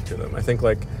it back to them. I think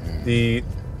the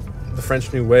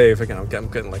French New Wave, again, I'm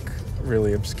getting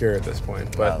really obscure at this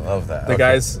point, but I love that. The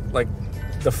guys,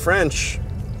 the French,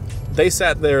 they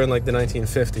sat there in the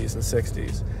 1950s and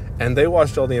 60s, and they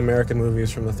watched all the American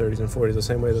movies from the 30s and 40s the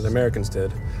same way that the Americans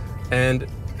did, and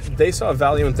they saw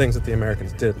value in things that the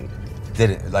Americans didn't.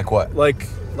 Didn't? Like what?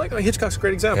 Hitchcock's a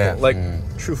great example. Yeah.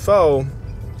 Truffaut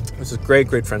was a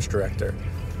great French director.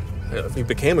 He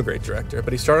became a great director,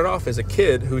 but he started off as a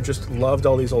kid who just loved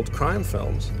all these old crime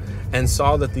films and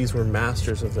saw that these were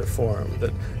masters of their form,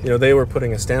 that they were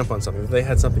putting a stamp on something, that they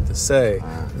had something to say,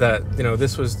 that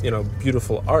this was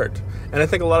beautiful art. And I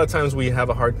think a lot of times we have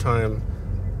a hard time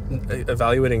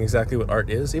evaluating exactly what art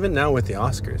is, even now with the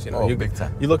Oscars. Big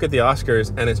time. You look at the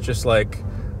Oscars and it's just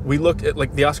we look at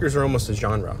the Oscars are almost a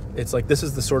genre. It's this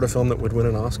is the sort of film that would win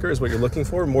an Oscar is what you're looking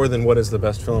for, more than what is the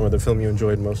best film or the film you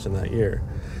enjoyed most in that year.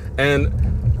 And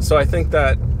so I think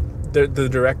that the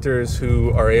directors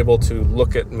who are able to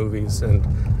look at movies and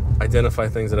identify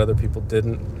things that other people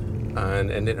didn't,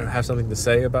 and have something to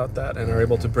say about that, and are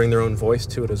able to bring their own voice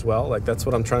to it as well. That's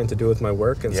what I'm trying to do with my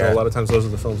work, and so a lot of times those are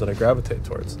the films that I gravitate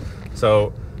towards.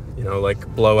 So,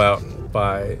 Blowout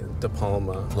by De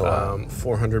Palma,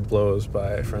 400 Blows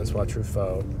by Francois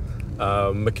Truffaut,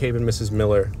 McCabe and Mrs.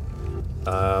 Miller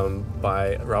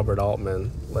by Robert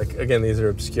Altman. Again, these are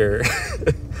obscure.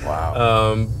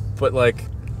 Wow. But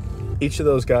each of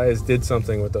those guys did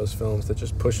something with those films that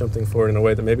just pushed something forward in a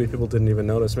way that maybe people didn't even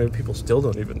notice. Maybe people still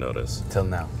don't even notice. Till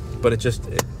now. But it just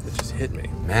hit me.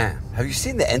 Man, have you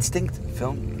seen the Instinct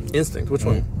film? Instinct, which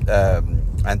one?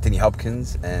 Anthony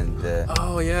Hopkins and.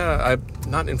 Oh yeah, I'm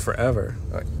not in forever.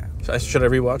 Right. Should I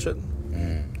rewatch it?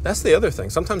 That's the other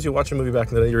thing. Sometimes you watch a movie back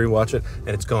in the day, you rewatch it, and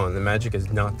it's gone. The magic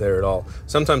is not there at all.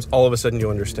 Sometimes all of a sudden you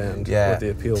understand what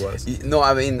the appeal was. No,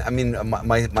 I mean,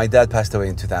 my dad passed away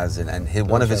in 2000, and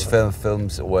one of his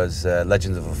films was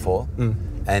Legends of the Fall,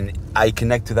 and I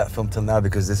connect to that film till now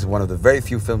because this is one of the very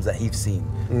few films that we've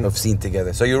seen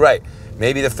together. So you're right.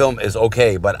 Maybe the film is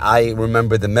okay, but I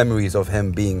remember the memories of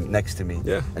him being next to me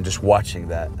and just watching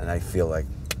that, and I feel like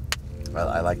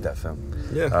I like that film.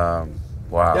 Yeah.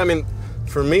 Wow. Yeah, I mean,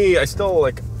 for me, I still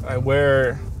I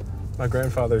wear my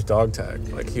grandfather's dog tag.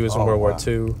 Like he was in World War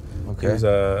II. Okay. He was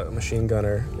a machine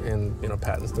gunner in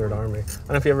Patton's Third Army. I don't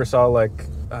know if you ever saw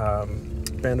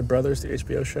Band of Brothers, the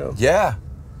HBO show. Yeah.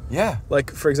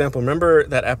 Like for example, remember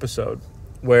that episode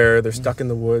where they're stuck in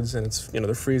the woods and it's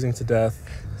they're freezing to death,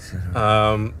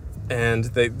 and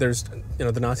there's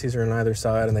the Nazis are on either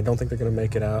side and they don't think they're going to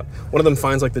make it out. One of them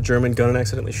finds the German gun and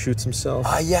accidentally shoots himself.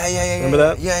 Yeah. Remember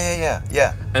that?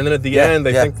 Yeah. And then at the end,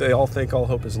 they all think all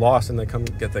hope is lost, and they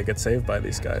get saved by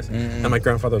these guys. And my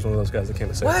grandfather was one of those guys that came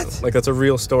to save them. Like that's a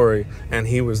real story, and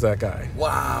he was that guy.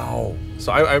 Wow.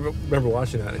 So I remember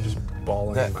watching that and just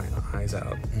bawling my eyes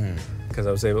out because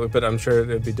I was able. But I'm sure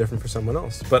it'd be different for someone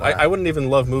else. But I wouldn't even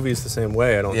love movies the same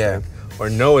way. I don't think, or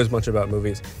know as much about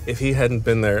movies if he hadn't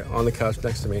been there on the couch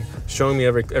next to me, showing me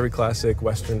every classic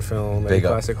Western film, every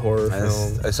classic horror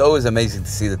film. It's always amazing to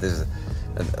see that there's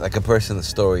a personal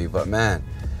story. But man,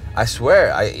 I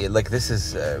swear, this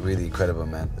is really incredible,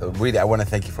 man. Really, I want to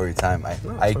thank you for your time.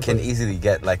 I can easily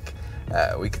get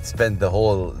we could spend the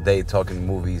whole day talking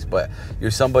movies, but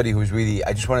you're somebody who's really.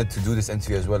 I just wanted to do this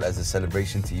interview as well as a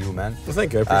celebration to you, man. Well,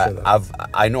 thank you. I appreciate that.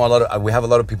 I know we have a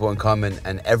lot of people in common,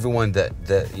 and everyone that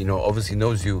obviously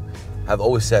knows you have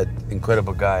always said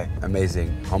incredible guy,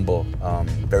 amazing, humble,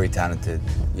 very talented.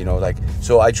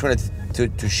 So I just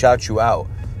wanted to shout you out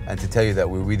and to tell you that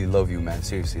we really love you, man.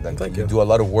 Seriously, thank you do a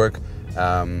lot of work,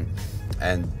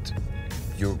 and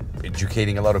you're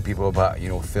educating a lot of people about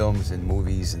films and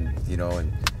movies and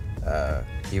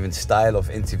even style of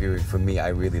interviewing. For me, I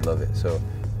really love it. So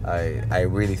I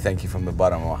really thank you from the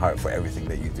bottom of my heart for everything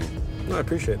that you do. No, I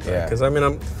appreciate that because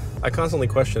I constantly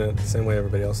question it the same way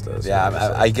everybody else does.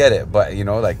 Yeah, I get it, but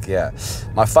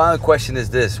My final question is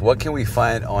this: what can we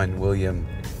find on William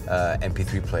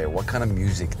MP3 player? What kind of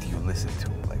music do you listen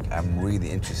to? I'm really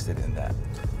interested in that.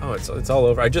 Oh, it's all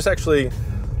over. I just actually.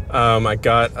 I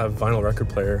got a vinyl record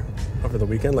player over the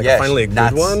weekend, finally a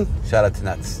good one. Shout out to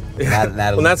Nats. Natalie.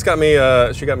 Well, Nats got me.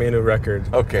 She got me a new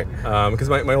record. Okay. Because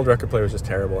my old record player was just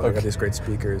terrible. And I got these great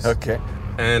speakers. Okay.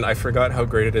 And I forgot how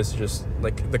great it is to just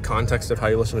the context of how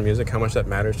you listen to music, how much that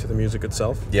matters to the music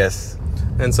itself. Yes.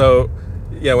 And so,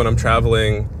 when I'm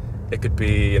traveling, it could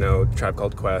be Tribe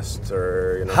Called Quest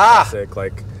or classic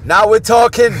Now we're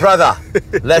talking, brother.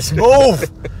 Let's move.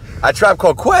 A Tribe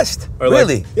Called Quest? Or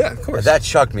really? Yeah, of course. That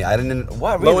shocked me. I didn't.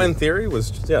 What? Really? Low End Theory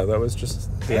was that was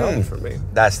just the album for me.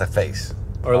 That's the face.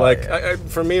 Or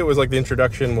for me, it was the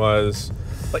introduction was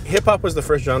hip hop was the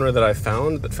first genre that I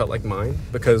found that felt like mine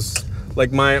because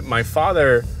my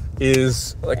father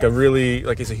is a really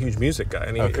he's a huge music guy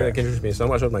and he introduced me so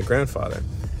much with my grandfather,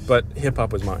 but hip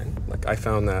hop was mine. I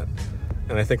found that,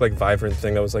 and I think Vibrant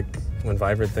Thing, that was when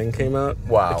Vibrant Thing came out.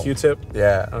 Wow. The Q-Tip.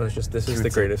 Yeah. I was just, this is the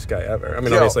greatest guy ever. I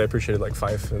mean, obviously I appreciated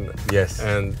Phife and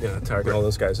Tarek and all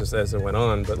those guys as it went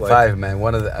on, but Phife, man,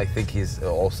 I think he's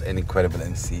also an incredible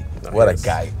MC. What a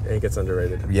guy. He gets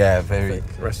underrated. Yeah, very.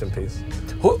 Rest in peace.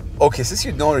 Okay, since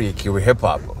you know you were hip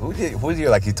hop, who's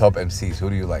your your top MCs? Who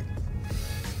do you like?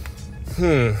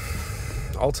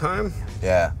 All time?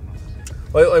 Yeah.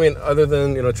 Well, I mean, other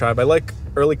than Tribe, I like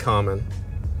Early Common.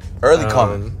 Early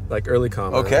Common. Early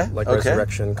Common. Okay.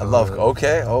 Resurrection Common. I love.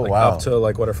 Okay. Oh wow. Up to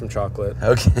Water from Chocolate.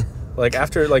 Okay.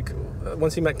 After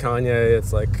once he met Kanye,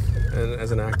 it's and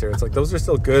as an actor, it's those are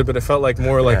still good, but it felt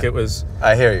more it was.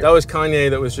 I hear you. That was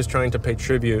Kanye that was just trying to pay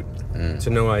tribute to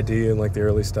No ID and the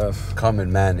early stuff.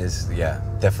 Common Man is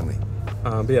definitely.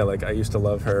 But yeah, I used to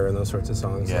love her and those sorts of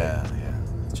songs. Yeah.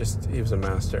 Just he was a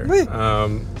master. I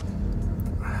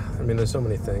mean, there's so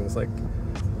many things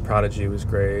Prodigy was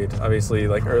great. Obviously,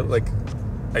 I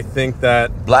think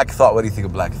that Black Thought. What do you think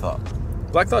of Black Thought?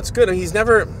 Black Thought's good. He's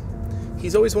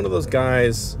always one of those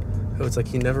guys who it's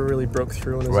he never really broke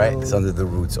through on his own. Right, it's under the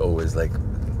roots always,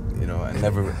 and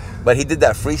never. But he did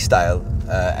that freestyle,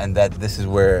 and this is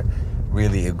where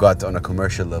really he got on a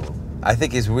commercial level. I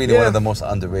think he's really one of the most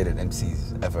underrated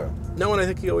MCs ever. No, and I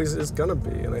think he always is gonna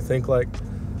be. And I think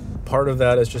part of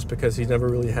that is just because he never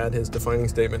really had his defining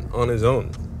statement on his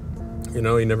own. You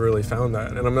know, he never really found that.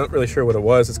 And I'm not really sure what it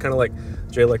was. It's kind of like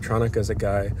Jay Electronica is a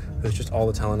guy who's just all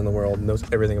the talent in the world, knows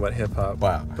everything about hip-hop.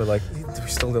 Wow. But, like, we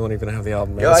still don't even have the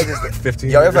album. Yo, I just, 15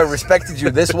 yo, if I years. respected you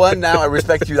this one, now I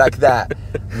respect you like that.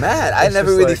 Man, I It's never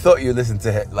just really like- thought you listened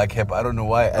to like hip. I don't know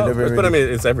why. I never. But I really-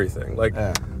 mean, it's everything. Like,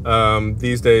 Yeah.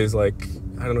 these days, like,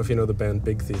 I don't know if you know the band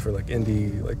Big Thief or, like,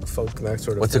 indie, like, folk and that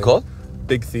sort of What's thing. it called?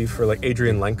 Big Thief or, like,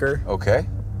 Adrian Lenker. Okay.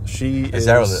 She is...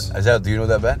 Azarel, do you know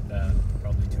that band?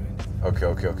 Probably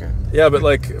too. Okay. Yeah, but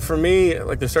like for me,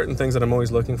 like there's certain things that I'm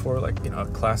always looking for, like, you know, a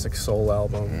classic soul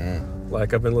album.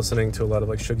 Like I've been listening to a lot of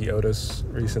like Shuggy Otis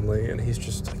recently, and he's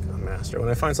just like a master. When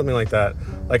I find something like that,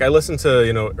 like I listen to,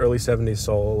 you know, early 70s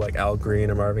soul, like Al Green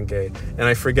or Marvin Gaye, and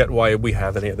I forget why we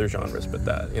have any other genres but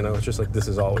that. You know, it's just like this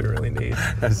is all we really need.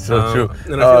 That's so true.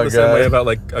 And I feel the same God. way about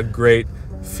like a great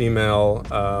female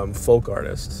folk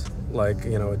artist, like,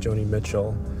 you know, a Joni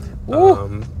Mitchell.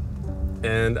 Woo.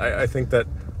 And I think that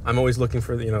I'm always looking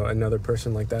for, you know, another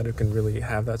person like that who can really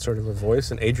have that sort of a voice.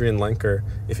 And Adrian Lenker,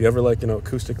 if you ever like, you know,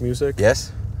 acoustic music,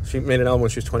 Yes. she made an album when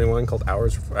she was 21 called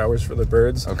Hours for the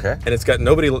Birds. Okay. And it's got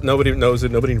nobody knows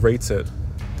it, nobody rates it,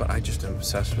 but I just am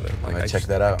obsessed with it. Like, gonna I check just-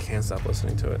 that out. I can't stop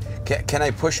listening to it. Can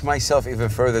I push myself even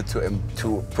further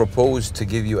to propose to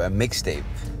give you a mixtape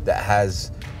that has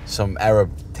some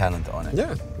Arab talent on it?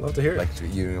 Yeah, love to hear it. Like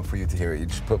for you to hear it, you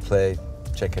just put play,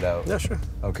 check it out. Yeah, sure.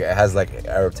 Okay, it has like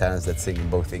Arab talents that sing in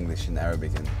both English and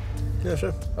Arabic. And Yeah,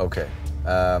 sure. okay,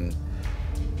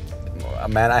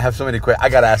 man, I have so many questions. I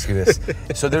gotta ask you this.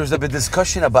 So there was a bit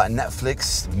discussion about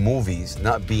Netflix movies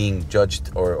not being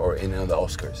judged or in the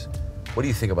Oscars. What do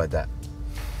you think about that?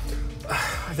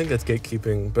 I think that's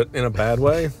gatekeeping, but in a bad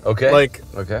way. Okay. Like,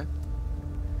 Okay.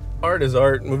 art is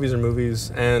art, movies are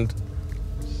movies, and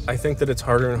I think that it's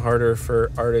harder and harder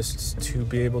for artists to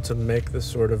be able to make this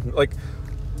sort of, like,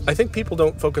 I think people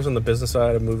don't focus on the business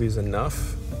side of movies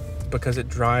enough because it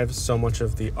drives so much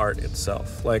of the art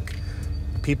itself. Like,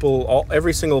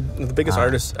 the biggest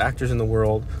artists, actors in the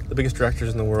world, the biggest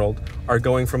directors in the world are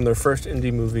going from their first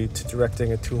indie movie to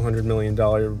directing a $200 million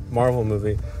Marvel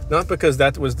movie, not because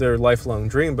that was their lifelong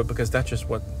dream, but because that's just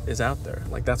what is out there.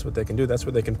 Like, that's what they can do. That's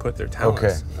where they can put their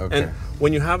talents. Okay. And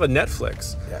when you have a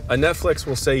Netflix, a Netflix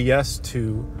will say yes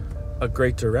to a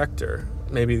great director,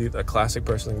 maybe a classic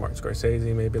person like Martin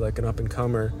Scorsese, maybe like an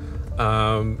up-and-comer,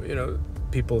 you know,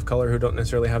 people of color who don't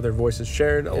necessarily have their voices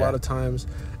shared a lot of times,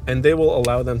 and they will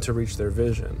allow them to reach their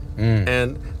vision.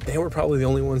 And they were probably the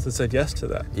only ones that said yes to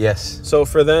that. Yes. So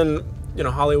for then, you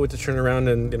know, Hollywood to turn around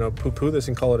and, you know, poo-poo this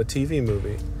and call it a TV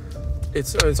movie,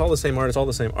 it's all the same art, it's all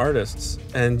the same artists,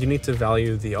 and you need to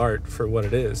value the art for what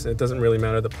it is. It doesn't really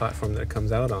matter the platform that it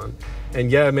comes out on. And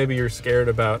yeah, maybe you're scared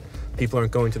about people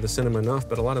aren't going to the cinema enough,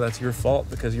 but a lot of that's your fault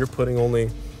because you're putting only,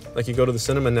 like, you go to the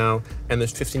cinema now and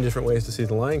there's 15 different ways to see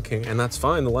The Lion King, and that's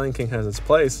fine, The Lion King has its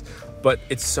place, but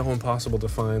it's so impossible to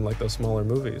find like those smaller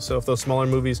movies. So if those smaller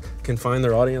movies can find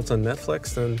their audience on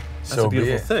Netflix, then that's So a be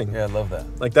beautiful it. thing. Yeah, I love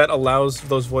that. Like, that allows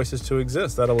those voices to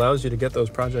exist. That allows you to get those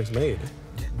projects made.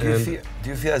 Do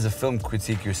you feel as a film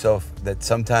critique yourself that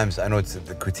sometimes, I know it's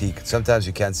the critique, sometimes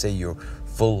you can't say your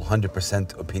full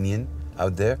 100% opinion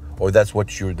out there, or that's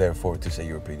what you're there for, to say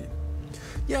your opinion?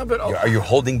 Yeah, but Are you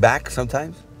holding back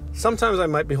sometimes? sometimes I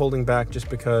might be holding back just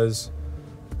because,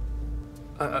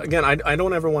 again, I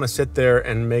don't ever want to sit there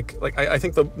and make, like, I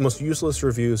think the most useless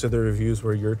reviews are the reviews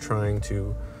where you're trying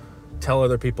to tell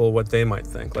other people what they might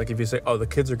think. Like, if you say, oh, the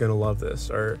kids are going to love this,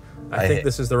 or I think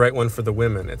this is the right one for the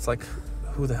women, it's like,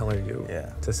 who the hell are you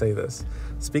to say this?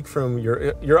 Speak from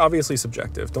you're obviously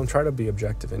subjective. Don't try to be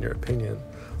objective in your opinion.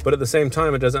 But at the same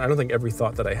time, I don't think every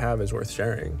thought that I have is worth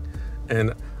sharing.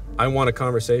 And I want a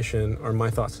conversation or my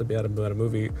thoughts to be about a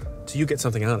movie. Do you get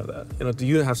something out of that? You know, do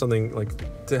you have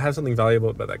something valuable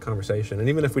about that conversation? And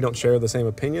even if we don't share the same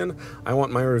opinion, I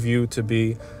want my review to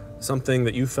be something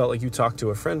that you felt like you talked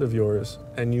to a friend of yours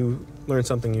and you learned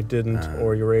something you didn't,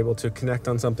 or you were able to connect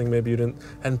on something maybe you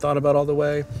hadn't thought about all the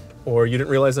way, or you didn't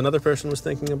realize another person was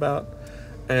thinking about.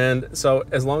 And so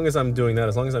as long as I'm doing that,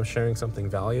 as long as I'm sharing something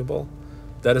valuable,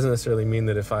 that doesn't necessarily mean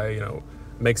that if I, you know,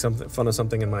 make fun of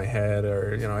something in my head,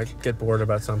 or, you know, I get bored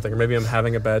about something, or maybe I'm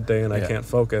having a bad day and I can't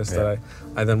focus, that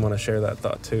I then want to share that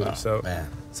thought too. So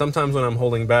sometimes when I'm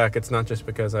holding back, it's not just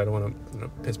because I don't want to, you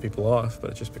know, piss people off,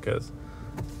 but it's just because,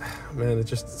 man, it's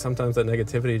just sometimes that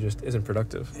negativity just isn't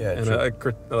productive. Yeah, and a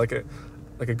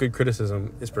good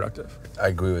criticism is productive. I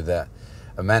agree with that.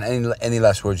 Man, any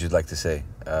last words you'd like to say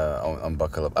on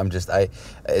Buckle Up?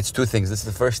 It's two things. This is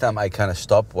the first time I kind of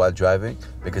stopped while driving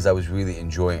because I was really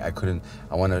enjoying. I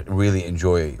want to really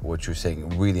enjoy what you're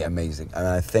saying. Really amazing. And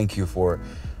I thank you for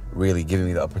really giving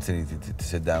me the opportunity to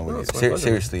sit down with No, you. it's my pleasure.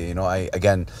 Seriously, you know,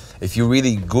 again, if you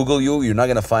really Google you, you're not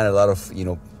gonna find a lot of, you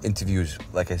know, interviews,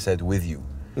 like I said, with you.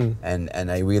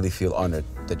 And I really feel honored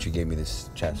that you gave me this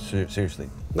chance. Seriously.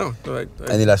 No,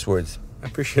 Any last words I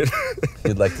appreciate it.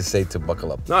 you'd like to say to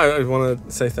Buckle Up? No, I want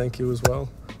to say thank you as well.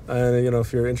 And you know,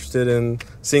 if you're interested in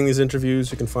seeing these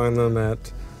interviews, you can find them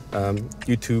at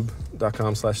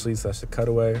youtube.com/lead/The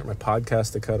Cutaway, or my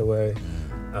podcast, The Cutaway,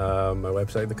 my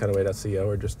website, thecutaway.co,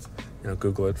 or just, you know,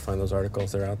 Google it, find those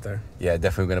articles. They're out there. Yeah,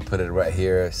 definitely gonna put it right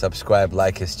here. Subscribe,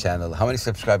 like his channel. How many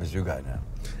subscribers you got now?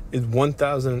 It's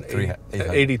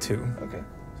 1,082. Okay.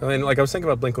 So, I mean, like, I was thinking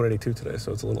about Blink-182 today,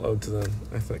 so it's a little ode to them,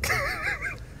 I think.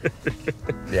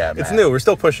 Yeah, man. It's new. We're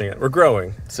still pushing it. We're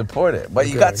growing. Support it. But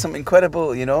you got some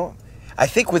incredible, you know, I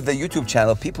think with the YouTube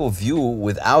channel, people view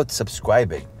without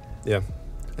subscribing. Yeah.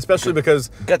 Especially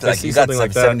because You got I like see you got something like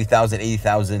like that. 70,000,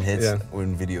 80,000 hits Yeah.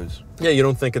 in videos. Yeah, you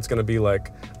don't think it's going to be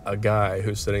like a guy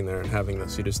who's sitting there and having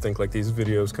this. You just think like these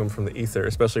videos come from the ether,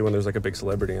 especially when there's like a big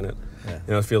celebrity in it. Yeah.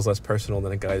 You know, it feels less personal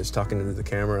than a guy just talking into the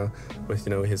camera with,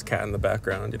 you know, his cat in the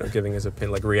background, you know, giving his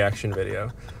opinion, like reaction video.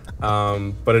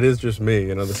 But it is just me,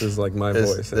 you know, this is like my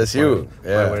voice. and That's it's you.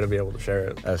 My way to be able to share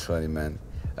it. That's funny, man.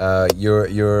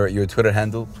 Your Twitter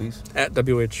handle, please. At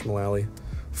WH Mullally.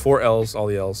 4 L's, all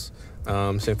the L's.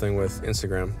 Same thing with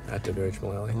Instagram, at WH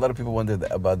Mullally. A lot of people wonder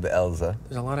about the L's. There's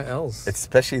a lot of L's.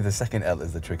 Especially the second L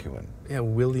is the tricky one. Yeah,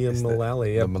 William It's the-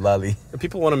 Mullally. The Mullally.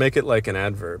 People want to make it like an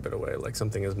adverb in a way, like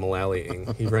something is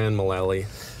Mullally-ing. He ran Mullally.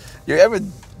 You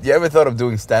ever thought of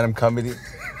doing stand-up comedy?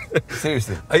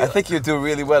 Seriously, I think you do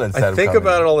really well in stand-up I think comedy.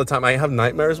 about it all the time. I have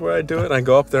nightmares where I do it, and I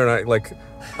go up there and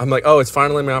I'm like, oh, it's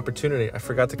finally my opportunity. I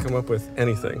forgot to come up with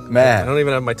anything. Man. I don't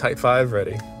even have my type 5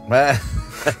 ready. Man,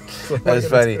 that's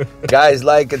funny. Guys,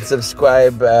 like and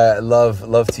subscribe.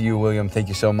 Love to you, William. Thank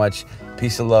you so much.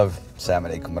 Peace and love. Assalamu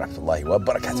alaikum wa rahmatullahi wa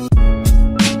barakatuh.